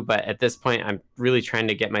should do. But at this point, I'm really trying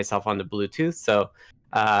to get myself onto Bluetooth. So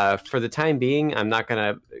for the time being, I'm not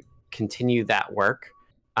going to continue that work.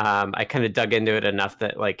 I kind of dug into it enough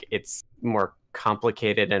that like it's more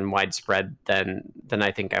complicated and widespread than I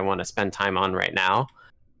think I want to spend time on right now.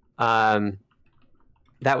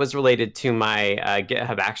 That was related to my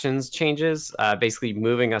GitHub Actions changes, basically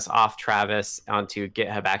moving us off Travis onto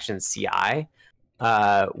GitHub Actions CI,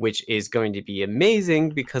 which is going to be amazing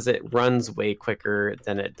because it runs way quicker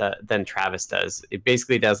than Travis does. It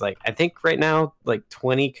basically does like, I think right now, like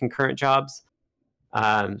 20 concurrent jobs.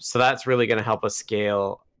 So that's really going to help us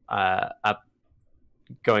scale up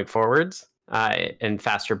going forwards and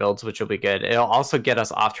faster builds, which will be good. It'll also get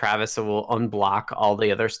us off Travis, so we'll unblock all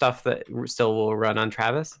the other stuff that still will run on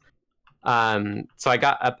Travis. So I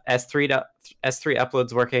got up S3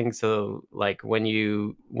 uploads working. So like when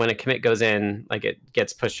a commit goes in, like it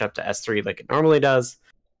gets pushed up to S3 like it normally does.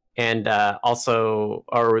 And also,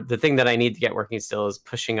 or the thing that I need to get working still is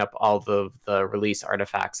pushing up all the release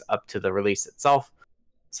artifacts up to the release itself.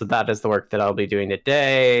 So that is the work that I'll be doing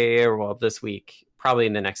today, or well, this week, probably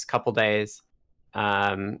in the next couple days.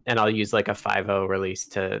 And I'll use like a 5.0 release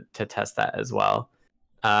to test that as well.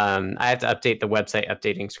 I have to update the website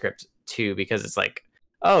updating script too, because it's like,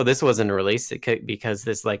 oh, this wasn't a release because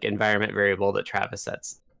this like environment variable that Travis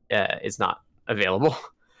sets is not available.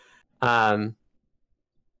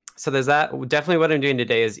 So there's that. Definitely what I'm doing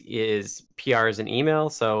today is PRs and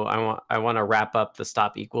email. So I want to wrap up the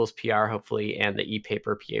stop equals PR hopefully, and the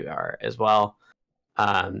ePaper PR as well.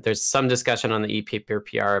 There's some discussion on the ePaper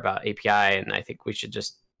PR about API, and I think we should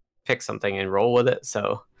just pick something and roll with it.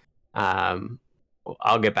 So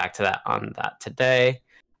I'll get back to that on that today.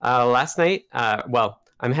 Last night, well,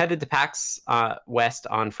 I'm headed to PAX West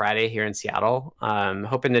on Friday here in Seattle.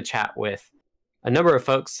 Hoping to chat with a number of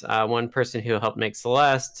folks. One person who helped make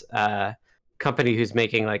Celeste, company who's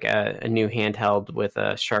making like a new handheld with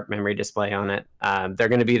a sharp memory display on it. They're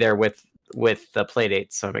going to be there with the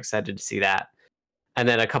Playdates, so I'm excited to see that. And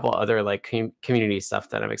then a couple other like community stuff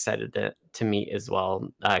that I'm excited to meet as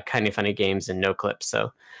well. Kind of Funny Games and No Clips.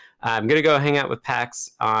 So I'm going to go hang out with PAX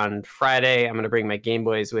on Friday. I'm going to bring my Game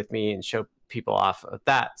Boys with me and show people off of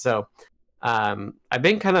that. So I've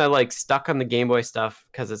been kind of like stuck on the Game Boy stuff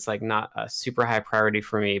because it's like not a super high priority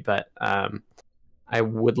for me, but I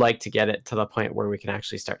would like to get it to the point where we can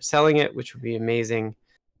actually start selling it, which would be amazing.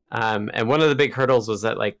 And one of the big hurdles was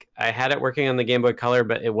that like I had it working on the Game Boy Color,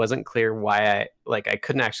 but it wasn't clear why I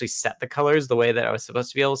couldn't actually set the colors the way that I was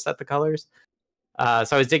supposed to be able to set the colors. So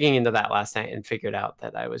I was digging into that last night and figured out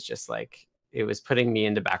that I was just like, it was putting me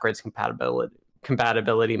into backwards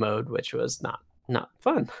compatibility mode, which was not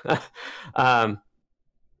fun.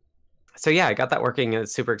 So yeah, I got that working.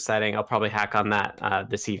 It's super exciting. I'll probably hack on that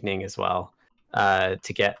this evening as well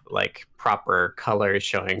to get like proper colors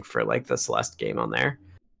showing for like the Celeste game on there.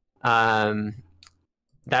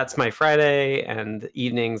 That's my Friday and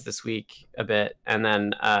evenings this week a bit. And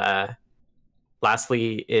then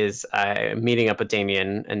lastly is meeting up with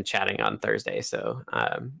Damien and chatting on Thursday. So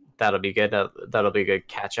that'll be good. That'll be a good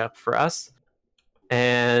catch up for us.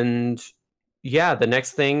 And yeah, the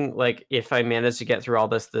next thing, like if I manage to get through all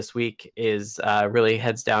this week, is really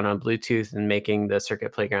heads down on Bluetooth and making the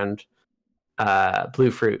Circuit Playground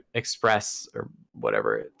Bluefruit Express or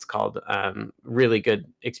whatever it's called really good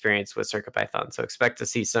experience with CircuitPython. So expect to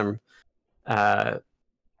see some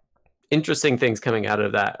interesting things coming out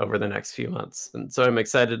of that over the next few months. And so I'm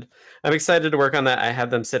excited to work on that. I have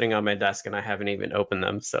them sitting on my desk and I haven't even opened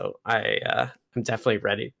them. So I'm definitely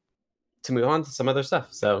ready to move on to some other stuff.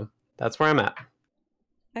 So that's where I'm at.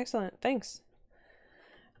 Excellent. Thanks.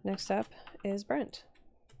 Next up is Brent.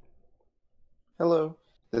 Hello.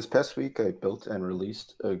 This past week, I built and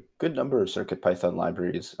released a good number of CircuitPython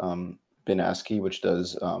libraries. BinASCII, which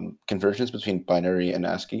does conversions between binary and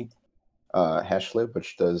ASCII. HashLib,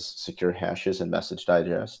 which does secure hashes and message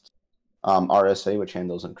digests. RSA, which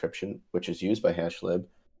handles encryption, which is used by HashLib.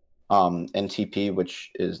 NTP,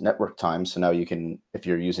 which is network time. So now you can, if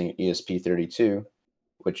you're using ESP32,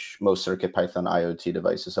 which most CircuitPython IoT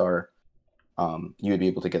devices are, you would be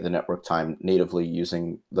able to get the network time natively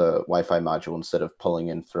using the Wi-Fi module instead of pulling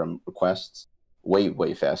in from requests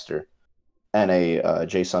way faster. and a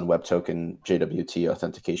JSON Web Token JWT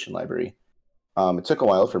authentication library. It took a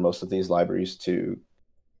while for most of these libraries to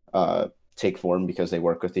take form because they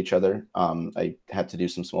work with each other. I had to do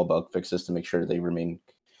some small bug fixes to make sure they remain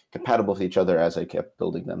compatible with each other as I kept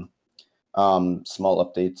building them. Small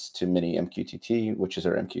updates to Mini MQTT, which is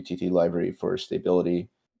our MQTT library for stability.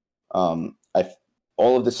 All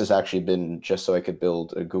of this has actually been just so I could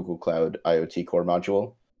build a Google Cloud IoT core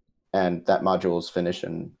module. And that module is finished,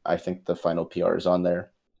 and I think the final PR is on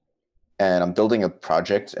there. And I'm building a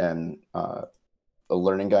project and a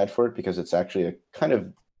learning guide for it because it's actually a kind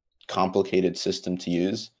of complicated system to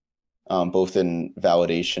use, both in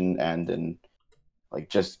validation and in like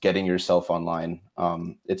just getting yourself online.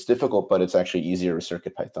 It's difficult, but it's actually easier with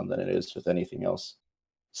CircuitPython than it is with anything else.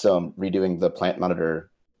 So I'm redoing the plant monitor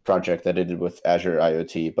project that I did with Azure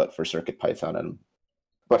IoT, but for CircuitPython,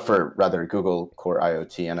 but for rather Google Core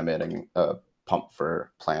IoT, and I'm adding a pump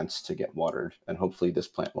for plants to get watered. And hopefully this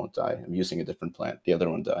plant won't die. I'm using a different plant. The other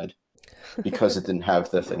one died because it didn't have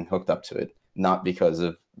the thing hooked up to it, not because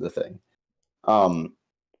of the thing. And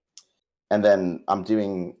then I'm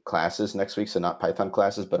doing classes next week, so not Python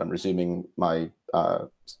classes, but I'm resuming my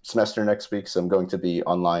semester next week. So I'm going to be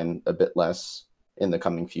online a bit less in the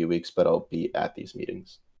coming few weeks, but I'll be at these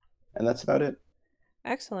meetings. And that's about it.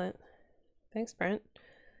 Excellent. Thanks, Brent.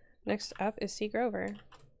 Next up is C. Grover.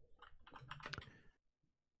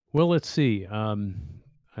 Well, let's see. I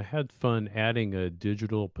had fun adding a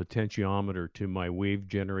digital potentiometer to my wave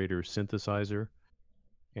generator synthesizer,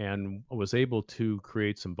 and was able to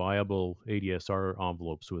create some viable ADSR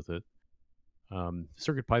envelopes with it.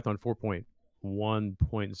 CircuitPython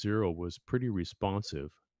 4.1.0 was pretty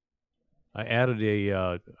responsive. I added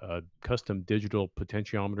a custom digital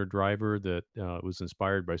potentiometer driver that was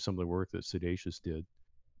inspired by some of the work that Sedacious did.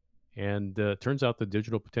 And turns out the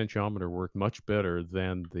digital potentiometer worked much better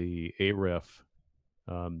than the AREF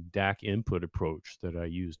DAC input approach that I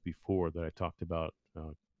used before, that I talked about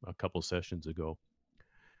a couple sessions ago.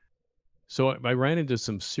 So I ran into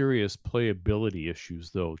some serious playability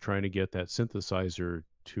issues, though, trying to get that synthesizer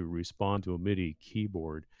to respond to a MIDI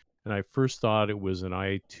keyboard. And I first thought it was an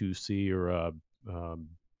I2C or a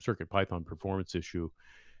CircuitPython performance issue.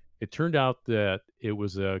 It turned out that it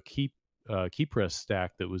was a key press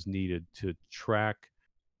stack that was needed to track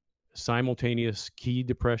simultaneous key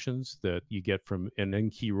depressions that you get from an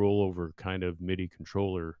N-key rollover kind of MIDI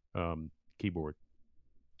controller keyboard.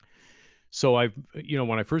 So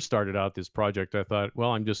when I first started out this project, I thought,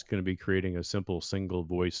 well, I'm just going to be creating a simple single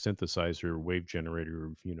voice synthesizer wave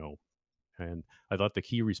generator, and I thought the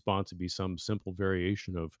key response would be some simple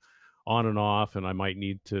variation of on and off, and I might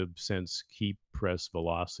need to sense key press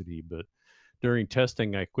velocity. But during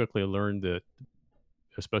testing, I quickly learned that,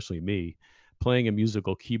 especially me, playing a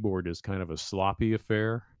musical keyboard is kind of a sloppy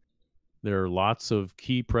affair. There are lots of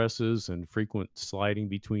key presses and frequent sliding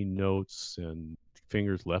between notes and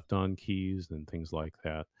fingers left on keys and things like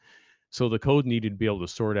that. So the code needed to be able to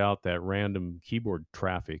sort out that random keyboard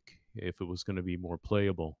traffic if it was going to be more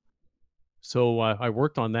playable. So I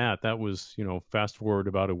worked on that. That was, fast forward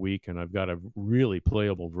about a week, and I've got a really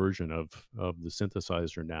playable version of the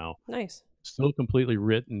synthesizer now. Nice. Still completely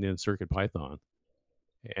written in CircuitPython.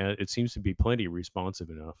 And it seems to be plenty responsive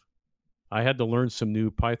enough. I had to learn some new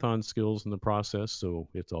Python skills in the process, so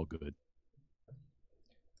it's all good.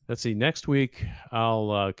 Let's see, next week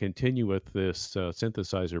I'll continue with this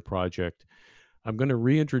synthesizer project. I'm going to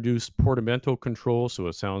reintroduce portamento control so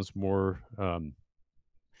it sounds more,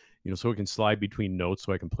 so it can slide between notes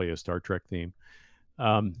so I can play a Star Trek theme.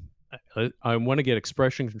 I want to get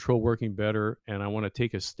expression control working better, and I want to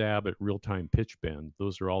take a stab at real-time pitch bend.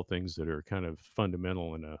 Those are all things that are kind of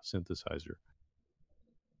fundamental in a synthesizer.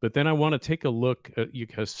 But then I want to take a look at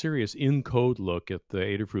a serious in-code look at the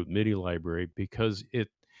Adafruit MIDI library, because it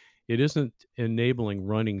isn't enabling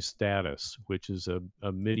running status, which is a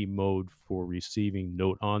MIDI mode for receiving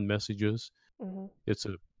note-on messages. Mm-hmm.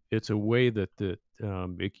 It's a way that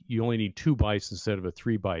you only need 2 bytes instead of a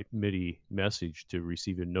 3-byte MIDI message to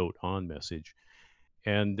receive a note-on message.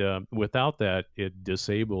 And without that, it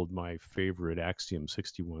disabled my favorite Axiom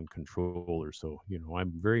 61 controller. So,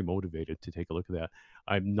 I'm very motivated to take a look at that.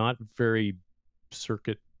 I'm not very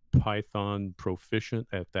CircuitPython proficient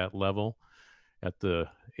at that level, at the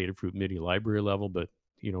Adafruit MIDI library level, but,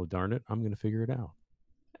 darn it, I'm going to figure it out.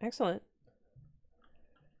 Excellent.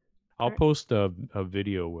 I'll post a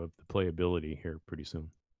video of the playability here pretty soon.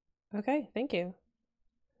 Okay, thank you.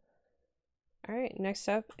 All right, next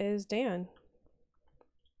up is Dan.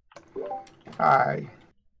 Hi.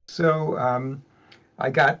 So I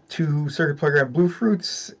got 2 circuit program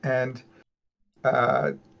Bluefruits, and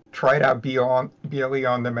tried out BLE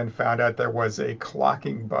on them and found out there was a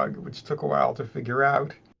clocking bug, which took a while to figure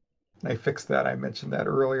out. And I fixed that. I mentioned that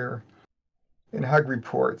earlier in Hug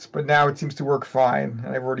reports, but now it seems to work fine.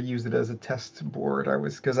 And I've already used it as a test board.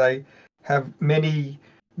 Because I have many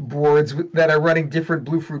boards that are running different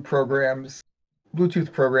Bluetooth programs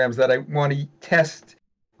that I want to test,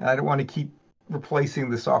 and I don't want to keep replacing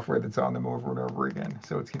the software that's on them over and over again.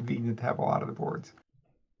 So it's convenient to have a lot of the boards.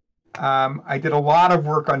 I did a lot of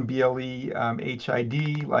work on BLE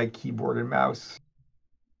HID, like keyboard and mouse.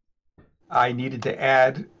 I needed to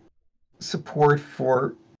add support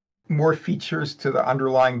for more features to the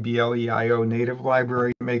underlying BLE.io native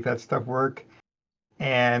library to make that stuff work.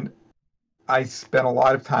 And I spent a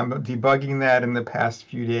lot of time debugging that in the past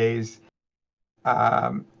few days.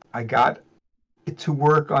 I got it to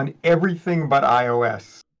work on everything but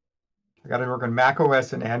iOS. I got it to work on Mac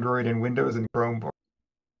OS and Android and Windows and Chromebook.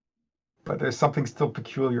 But there's something still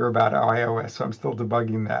peculiar about iOS, so I'm still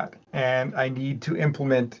debugging that. And I need to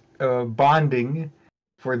implement bonding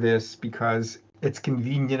for this because it's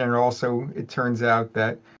convenient, and also it turns out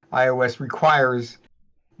that iOS requires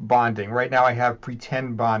bonding. Right now I have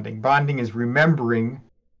pretend bonding. Bonding is remembering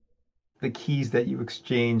the keys that you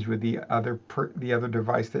exchange with the other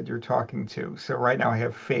device that you're talking to. So right now I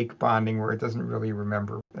have fake bonding where it doesn't really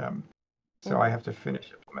remember them. So I have to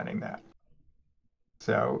finish implementing that.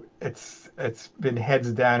 So it's been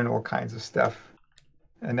heads down and all kinds of stuff.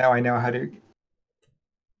 And now I know how to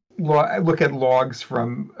look at logs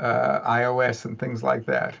from iOS and things like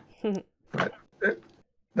that. But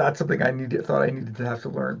that's something thought I needed to have to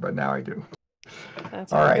learn, but now I do.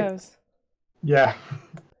 That's how it goes. Yeah.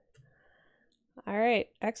 All right,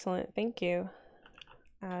 excellent. Thank you.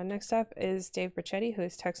 Next up is Dave Brachetti, who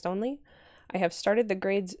is text only. I have started the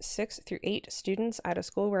grades 6 through 8 students at a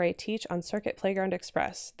school where I teach on Circuit Playground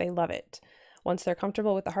Express. They love it. Once they're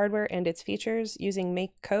comfortable with the hardware and its features using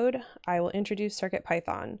Make Code, I will introduce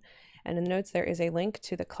CircuitPython. And in the notes, there is a link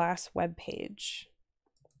to the class webpage.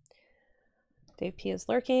 Dave P is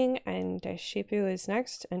lurking, and Deshipu is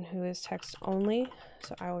next, and who is text only.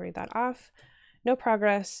 So I will read that off. No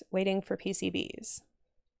progress, waiting for PCBs.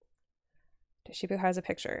 Deshipu has a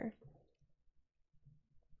picture.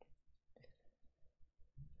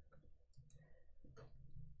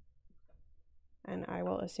 And I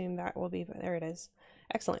will assume that will be, there it is.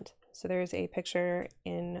 Excellent. So there's a picture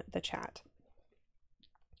in the chat.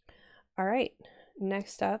 All right,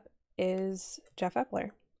 next up is Jeff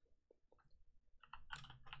Epler.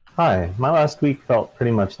 Hi, my last week felt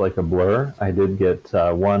pretty much like a blur. I did get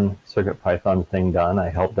one CircuitPython thing done. I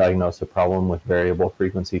helped diagnose a problem with variable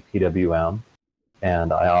frequency PWM,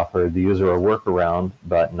 and I offered the user a workaround,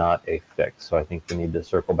 but not a fix. So I think we need to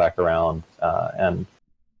circle back around and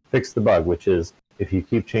fix the bug, which is if you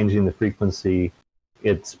keep changing the frequency,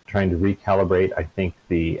 it's trying to recalibrate, I think,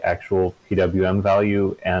 the actual PWM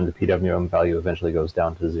value, and the PWM value eventually goes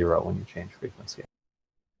down to 0 when you change frequency.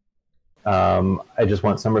 I just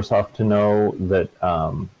want Summersoft to know that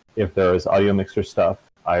if there is audio mixer stuff,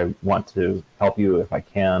 I want to help you if I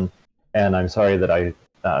can. And I'm sorry that I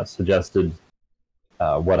suggested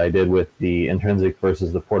what I did with the intrinsic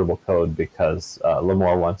versus the portable code, because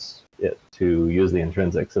Limor wants it to use the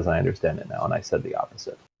intrinsics as I understand it now, and I said the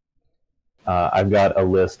opposite. I've got a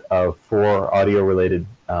list of 4 audio-related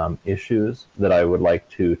issues that I would like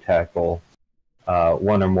to tackle,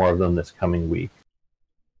 one or more of them this coming week.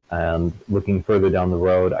 And looking further down the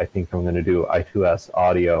road, I think I'm going to do I2S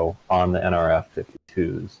audio on the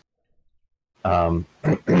NRF52s.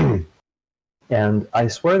 And I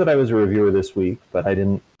swear that I was a reviewer this week, but I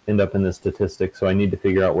didn't end up in the statistics, so I need to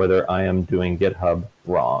figure out whether I am doing GitHub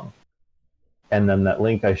wrong. And then that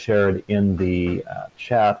link I shared in the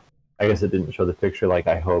chat, I guess it didn't show the picture like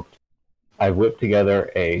I hoped. I've whipped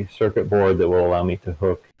together a circuit board that will allow me to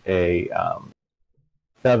hook a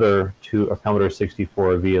Feather to a Commodore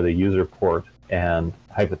 64 via the user port, and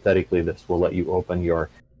hypothetically this will let you open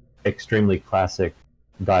your extremely classic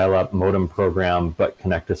dial-up modem program but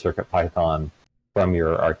connect to CircuitPython from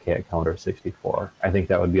your archaic Commodore 64. I think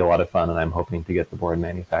that would be a lot of fun, and I'm hoping to get the board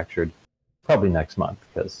manufactured probably next month,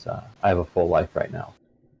 because I have a full life right now.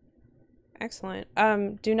 Excellent.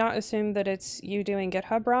 Do not assume that it's you doing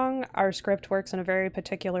GitHub wrong. Our script works in a very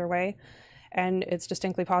particular way, and it's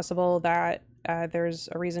distinctly possible that there's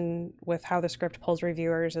a reason with how the script pulls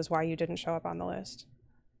reviewers is why you didn't show up on the list.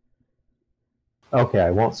 Okay,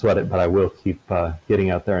 I won't sweat it, but I will keep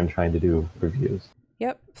getting out there and trying to do reviews.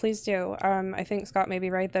 Yep, please do. I think Scott may be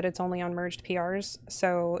right that it's only on merged PRs,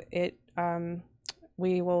 so it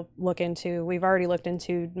we will look into, we've already looked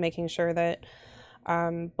into making sure that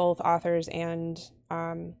both authors and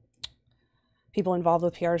people involved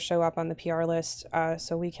with PRs show up on the PR list,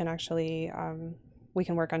 so we can actually we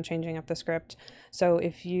can work on changing up the script. So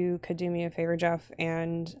if you could do me a favor, Jeff,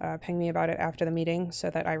 and ping me about it after the meeting so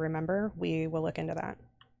that I remember, we will look into that.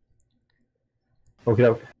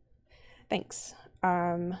 Okay. Thanks.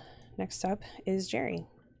 Next up is Jerry.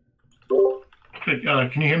 Good.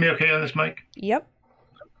 Can you hear me okay on this mic? Yep.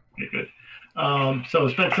 Okay, good. So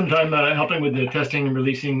I spent some time helping with the testing and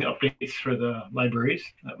releasing updates for the libraries.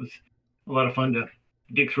 That was a lot of fun to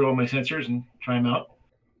dig through all my sensors and try them out.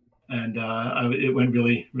 And it went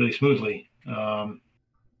really, really smoothly. And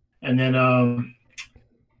then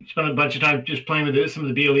spent a bunch of time just playing with some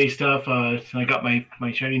of the BLE stuff. So I got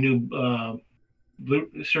my shiny new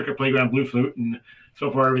Circuit Playground Blue Flute, and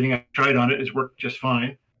so far everything I've tried on it has worked just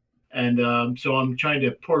fine. And so I'm trying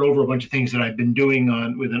to port over a bunch of things that I've been doing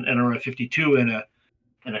with an NRF52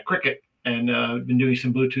 and a Cricket, and I've been doing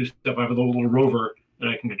some Bluetooth stuff. I have a little rover that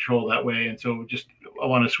I can control that way, and so I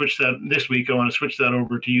want to switch that this week. I want to switch that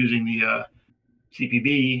over to using the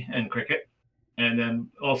CPB and Cricket, and then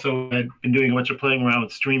also I've been doing a bunch of playing around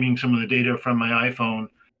with streaming some of the data from my iPhone.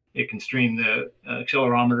 It can stream the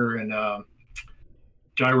accelerometer and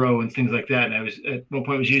gyro and things like that. And I was at one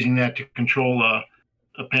point using that to control a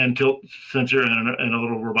pan tilt sensor and a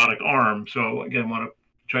little robotic arm. So again, I want to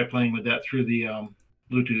try playing with that through the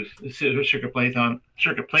Bluetooth Circuit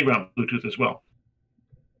Playground Bluetooth as well.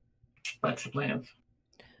 That's the plans.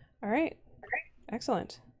 All right.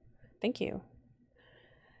 Excellent. Thank you.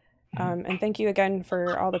 And thank you again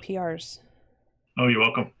for all the PRs. Oh, you're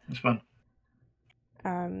welcome. It's fun.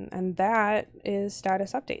 And that is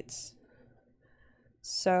status updates.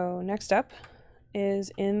 So next up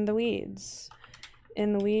is In the Weeds.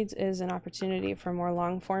 In the Weeds is an opportunity for more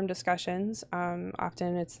long-form discussions.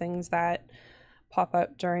 Often it's things that pop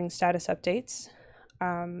up during status updates.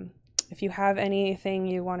 If you have anything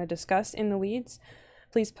you want to discuss in the weeds,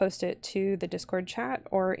 please post it to the Discord chat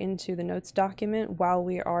or into the notes document while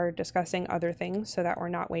we are discussing other things so that we're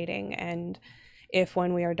not waiting. And if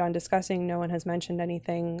when we are done discussing no one has mentioned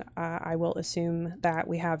anything, I will assume that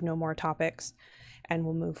we have no more topics and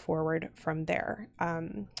we'll move forward from there.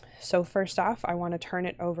 So first off, I want to turn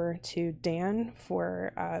it over to Dan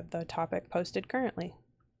for the topic posted currently.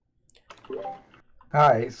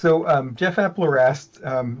 Hi. So Jeff Epler asked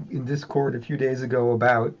in Discord a few days ago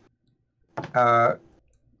about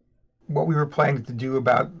what we were planning to do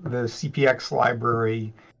about the CPX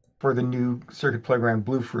library for the new Circuit Playground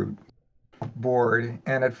Bluefruit board.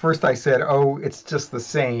 And at first I said, oh, it's just the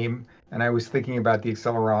same. And I was thinking about the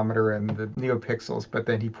accelerometer and the NeoPixels, but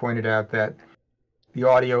then he pointed out that the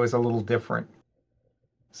audio is a little different.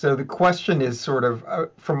 So the question is sort of,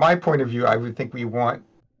 from my point of view, I would think we want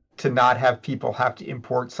to not have people have to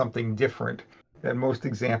import something different, that most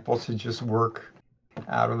examples should just work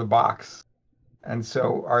out of the box. And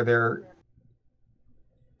so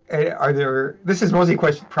this is mostly a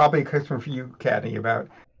question, probably a question for you, Kattni, about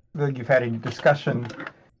whether you've had a discussion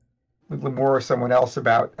with Limor or someone else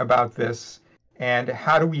about this, and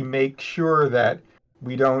how do we make sure that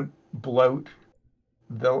we don't bloat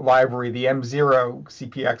the library, the M0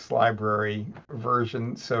 CPX library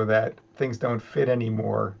version, so that things don't fit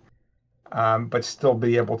anymore, but still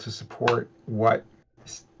be able to support what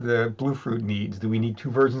the Bluefruit needs? Do we need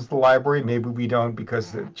two versions of the library? Maybe we don't,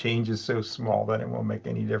 because the change is so small that it won't make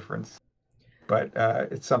any difference. But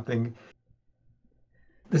it's something.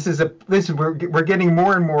 We're getting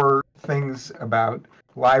more and more things about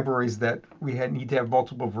libraries that we need to have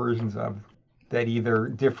multiple versions of, that either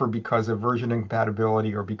differ because of version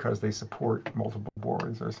incompatibility or because they support multiple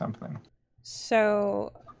boards or something.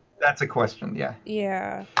 So that's a question, yeah.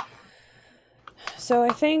 Yeah. So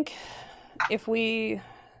I think if we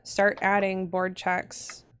start adding board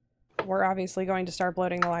checks, we're obviously going to start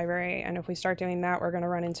bloating the library. And if we start doing that, we're going to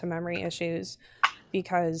run into memory issues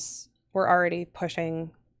because we're already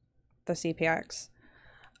pushing the CPX.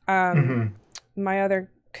 My other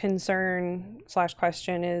concern /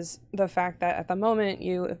 question is the fact that at the moment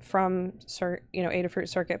you from Adafruit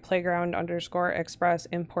Circuit Playground _express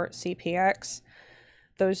import CPX,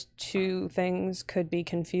 those two things could be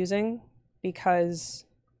confusing because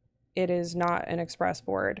it is not an express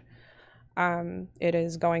board. It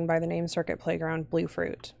is going by the name Circuit Playground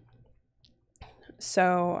Bluefruit.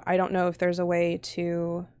 So I don't know if there's a way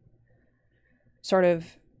to sort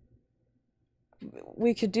of,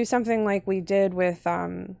 we could do something like we did with,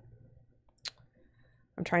 I'm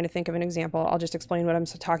trying to think of an example. I'll just explain what I'm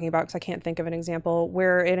talking about because I can't think of an example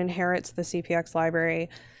where it inherits the CPX library,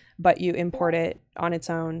 but you import it on its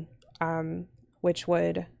own, which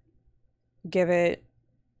would give it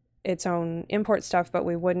its own import stuff, but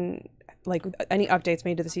we wouldn't like any updates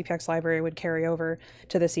made to the CPX library would carry over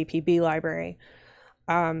to the CPB library.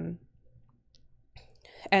 And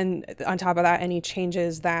on top of that, any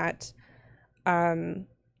changes that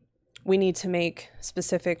we need to make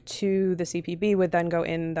specific to the CPB would then go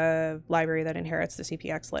in the library that inherits the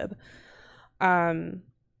CPX lib.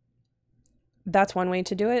 That's one way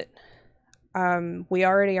to do it. We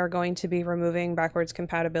already are going to be removing backwards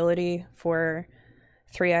compatibility for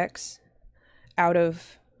 3x out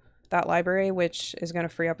of that library, which is going to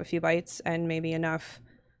free up a few bytes and maybe enough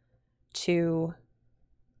to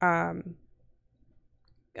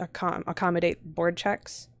accommodate board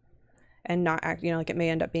checks and not act, like it may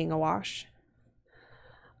end up being a wash.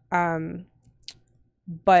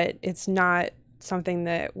 But it's not something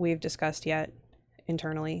that we've discussed yet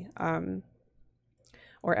internally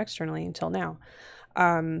or externally until now.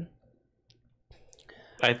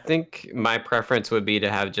 I think my preference would be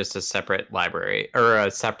to have just a separate library or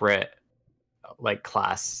a separate like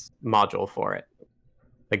class module for it.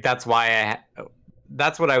 Like that's why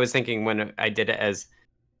that's what I was thinking when I did it as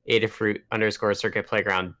Adafruit _ circuit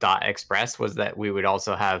playground .express, was that we would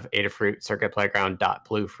also have Adafruit circuit playground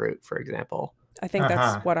 .bluefruit, for example. I think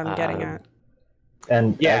that's what I'm getting at.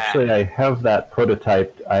 And Yeah. actually, I have that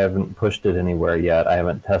prototyped. I haven't pushed it anywhere yet. I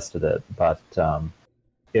haven't tested it, but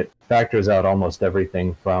it factors out almost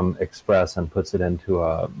everything from Express and puts it into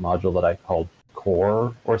a module that I called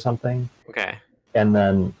Core or something. Okay. And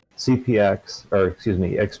then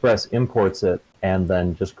Express imports it and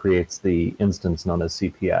then just creates the instance known as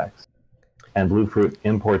CPX. And Bluefruit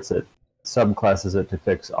imports it, subclasses it to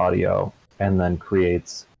fix audio, and then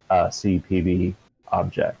creates a CPB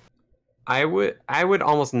object. I would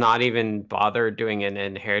almost not even bother doing an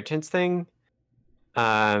inheritance thing,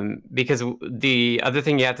 because the other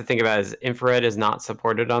thing you have to think about is infrared is not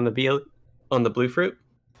supported on the Bluefruit.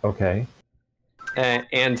 Okay.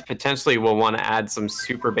 And potentially we'll want to add some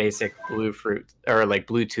super basic Bluefruit or like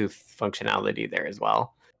Bluetooth functionality there as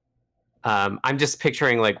well. I'm just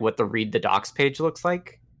picturing like what the read the docs page looks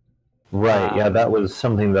like. Right, yeah, that was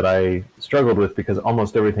something that I struggled with because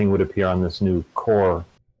almost everything would appear on this new Core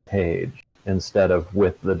page instead of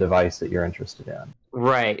with the device that you're interested in.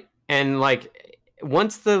 Right. And like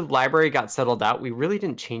once the library got settled out, we really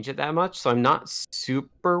didn't change it that much, so I'm not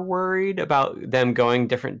super worried about them going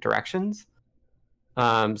different directions.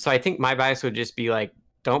 So I think my bias would just be like,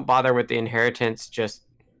 don't bother with the inheritance, just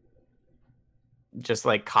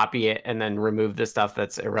like copy it and then remove the stuff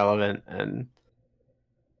that's irrelevant and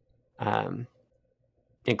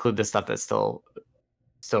include the stuff that's still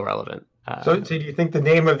relevant. So do you think the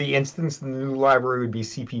name of the instance in the new library would be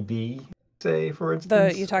CPB, say, for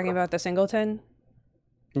instance? You're talking about the singleton?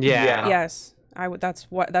 Yeah. Yes, I would. That's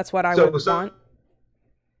what I would want.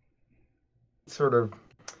 Sort of,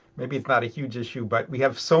 maybe it's not a huge issue, but we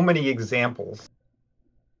have so many examples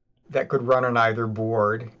that could run on either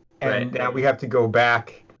board, and now we have to go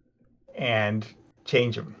back and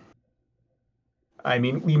change them. I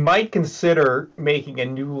mean, we might consider making a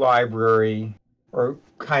new library or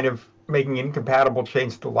kind of making an incompatible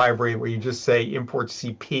change to the library where you just say import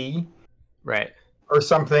CP. Right. Or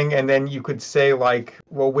something, and then you could say like,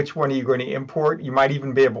 well, which one are you going to import? You might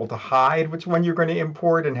even be able to hide which one you're going to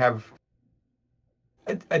import and have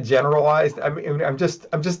a generalized. I mean, what I'm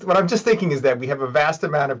just thinking is that we have a vast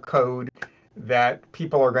amount of code that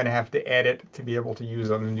people are going to have to edit to be able to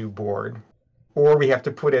use on the new board, or we have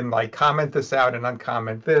to put in like comment this out and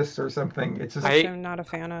uncomment this or something. It's just I'm not a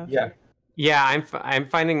fan of. Yeah, I'm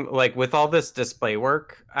finding like with all this display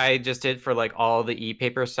work I just did for like all the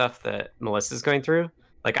e-paper stuff that Melissa's going through,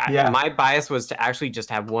 like my bias was to actually just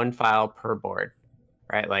have one file per board,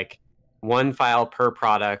 right? Like one file per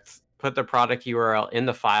product, put the product URL in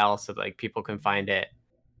the file so that, like, people can find it,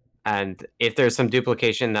 and if there's some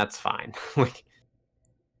duplication, that's fine. Like,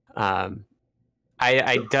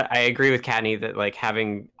 I agree with Kattni that like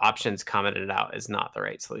having options commented out is not the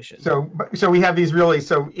right solution. So we have these really,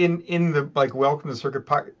 so in the like welcome to Circuit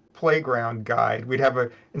Playground guide, we'd have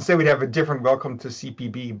a different welcome to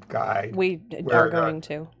CPB guide. We are going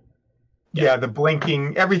to. Yeah, the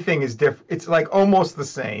blinking, everything is different. It's like almost the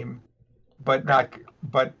same, but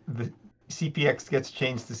the CPX gets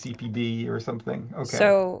changed to CPB or something. Okay.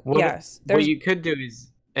 So yes, what you could do is,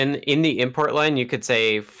 and in the import line, you could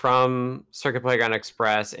say from Circuit Playground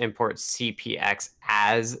Express import CPX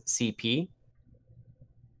as CP,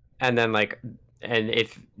 and then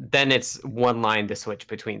then it's one line to switch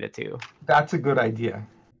between the two. That's a good idea.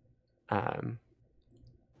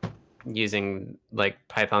 Using like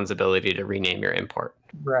Python's ability to rename your import.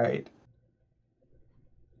 Right.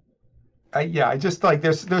 I just like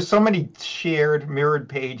there's so many shared mirrored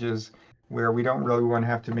pages where we don't really want to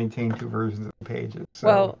have to maintain 2 versions of the pages. So,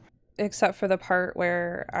 Well, except for the part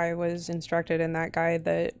where I was instructed in that guide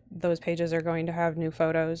that those pages are going to have new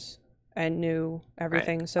photos and new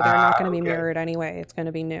everything, so they're not going to be okay. mirrored anyway. It's going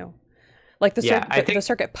to be new. Like the, Yeah, I think- the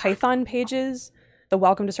Circuit Python pages, the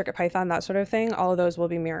welcome to Circuit Python, that sort of thing, all of those will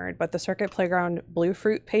be mirrored, but the Circuit Playground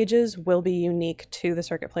Bluefruit pages will be unique to the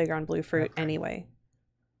Circuit Playground Bluefruit anyway.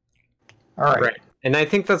 all right. Right. And I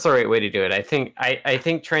think that's the right way to do it. I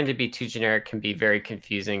think trying to be too generic can be very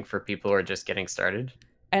confusing for people who are just getting started.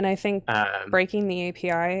 And I think breaking the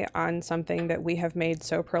API on something that we have made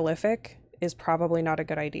so prolific is probably not a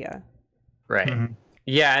good idea. Right. Mhm.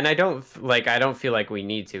 Yeah, and I don't feel like we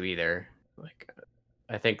need to either. Like,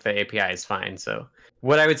 I think the API is fine. So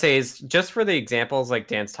what I would say is, just for the examples like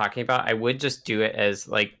Dan's talking about, I would just do it as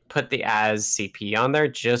like put the as CP on there,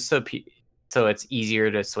 just so it's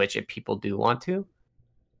easier to switch if people do want to.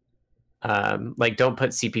 Like, don't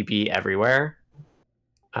put CPB everywhere.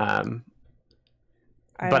 But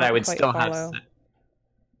I would still have.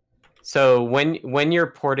 So when you're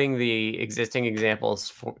porting the existing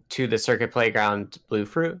examples to the Circuit Playground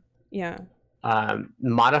Bluefruit, yeah,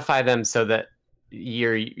 modify them so that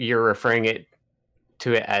you're referring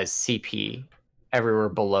to it as CP everywhere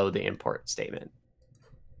below the import statement.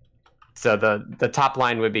 So the top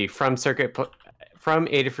line would be from Adafruit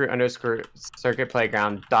 _ Circuit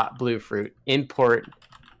Playground .bluefruit import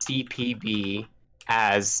CPB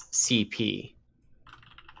as CP.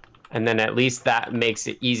 And then at least that makes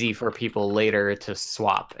it easy for people later to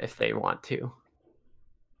swap if they want to.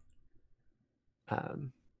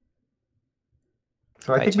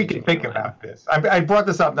 So I think we can think about this. I brought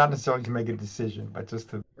this up not necessarily to make a decision, but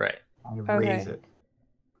just to kind of raise it.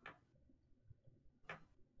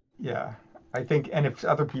 Yeah, I think, and if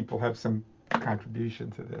other people have some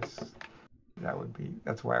contribution to this,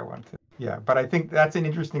 that's why I wanted to. Yeah, but I think that's an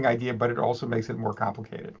interesting idea, but it also makes it more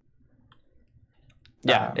complicated.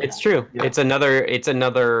 Yeah, it's true. Yeah. It's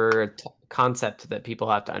another concept that people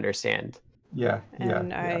have to understand. Yeah,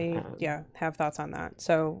 and I have thoughts on that.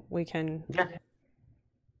 So we can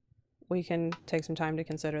take some time to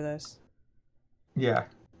consider this. Yeah.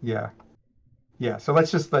 So let's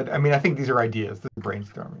just I think these are ideas. This is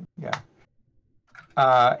brainstorming. Yeah.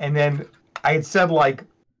 And then I had said, like,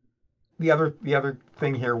 the other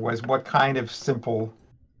thing here was, what kind of simple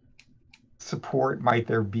support might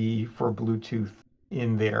there be for Bluetooth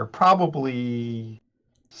in there? Probably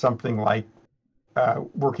something like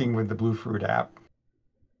working with the Bluefruit app,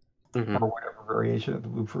 or whatever variation of the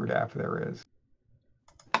Bluefruit app there is.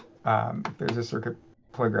 If there's a Circuit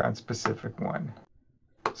Playground specific one.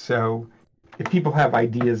 So if people have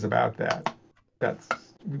ideas about that,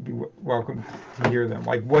 we'd be welcome to hear them.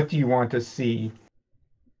 Like, what do you want to see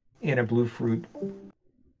in a Bluefruit?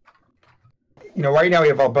 Right now we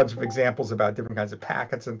have a bunch of examples about different kinds of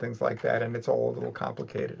packets and things like that, and it's all a little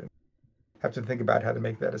complicated. And have to think about how to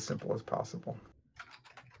make that as simple as possible.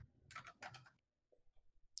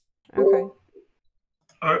 Okay.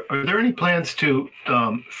 Are there any plans to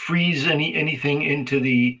freeze anything into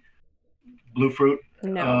the Bluefruit?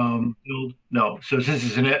 No. Build? No. So since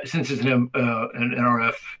it's an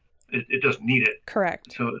NRF, it doesn't need it.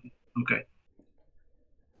 Correct. So okay.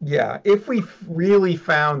 Yeah, if we really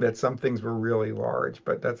found that some things were really large,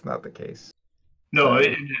 but that's not the case. No,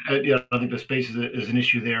 I think the space is an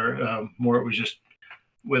issue there. More, it was just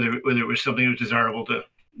whether it was something that was desirable to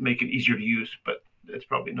make it easier to use, but that's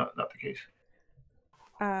probably not the case.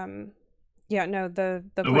 Yeah, no, the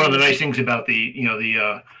one of the nice things about the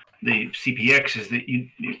CPX is that you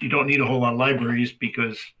don't need a whole lot of libraries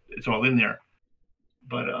because it's all in there.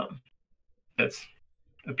 But that's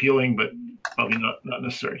appealing, but probably not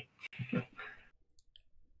necessary.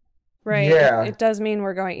 Right. Yeah. It does mean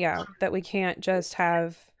we're going, that we can't just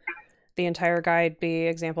have the entire guide be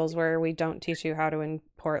examples where we don't teach you how to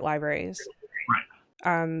import libraries.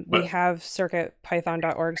 We have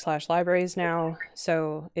circuitpython.org/libraries now,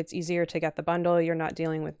 so it's easier to get the bundle. You're not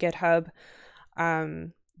dealing with GitHub.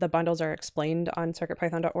 The bundles are explained on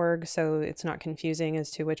circuitpython.org, so it's not confusing as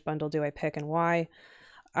to which bundle do I pick and why.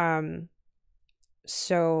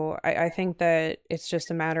 So I think that it's just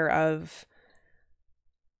a matter of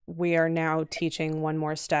we are now teaching one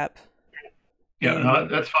more step. Yeah, no,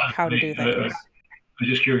 that's fine. How to do things. I'm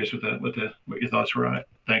just curious what your thoughts were on it.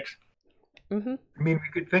 Thanks. Mm-hmm. I mean, we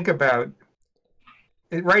could think about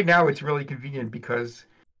it. Right now, it's really convenient because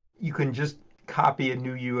you can just copy a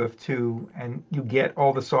new UF2 and you get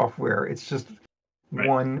all the software. It's just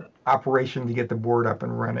one operation to get the board up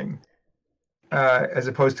and running, as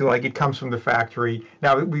opposed to like it comes from the factory.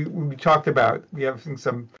 Now we talked about having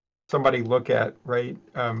somebody look at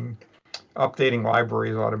updating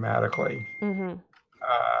libraries automatically. Mm-hmm.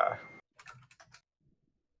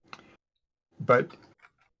 But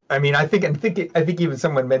I mean, I think even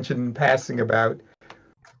someone mentioned in passing about,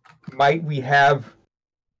 might we have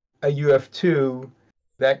a UF2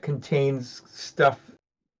 that contains stuff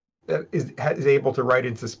that is able to write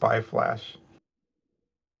into SpyFlash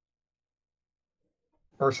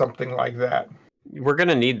or something like that. We're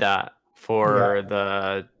gonna need that for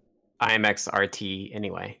the IMX RT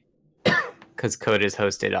anyway, because code is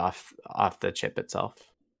hosted off the chip itself.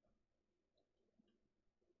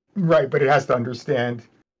 Right, but it has to understand.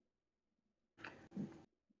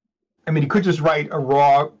 I mean, it could just write a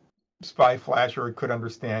raw SpyFlash, or it could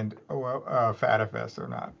understand FATFS or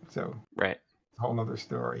not. So right, a whole nother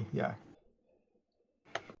story. Yeah.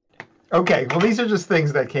 Okay, well, these are just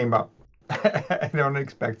things that came up. I don't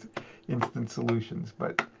expect instant solutions,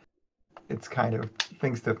 but it's kind of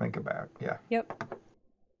things to think about. Yeah. Yep.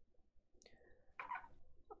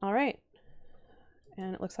 All right.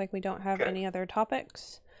 And it looks like we don't have any other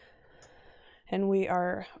topics. And we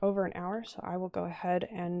are over an hour, so I will go ahead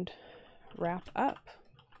and wrap up.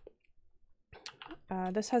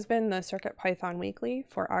 This has been the CircuitPython Weekly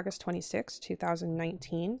for August 26,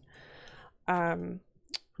 2019.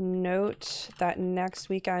 Note that next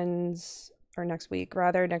week's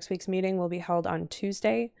meeting will be held on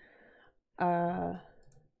Tuesday. I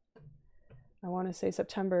want to say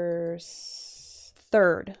September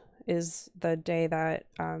 3rd is the day that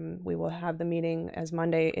we will have the meeting, as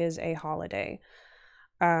Monday is a holiday.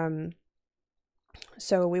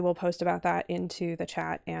 So we will post about that into the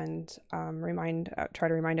chat and try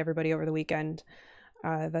to remind everybody over the weekend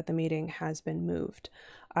that the meeting has been moved.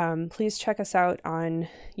 Please check us out on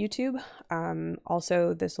YouTube.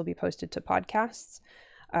 Also, this will be posted to podcasts.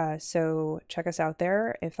 So check us out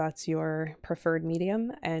there if that's your preferred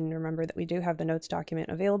medium. And remember that we do have the notes document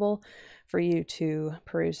available for you to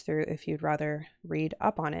peruse through if you'd rather read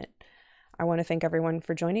up on it. I want to thank everyone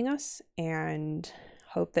for joining us and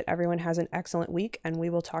hope that everyone has an excellent week, and we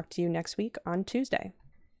will talk to you next week on Tuesday.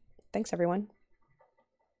 Thanks, everyone.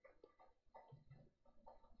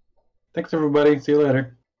 Thanks, everybody. See you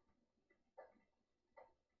later.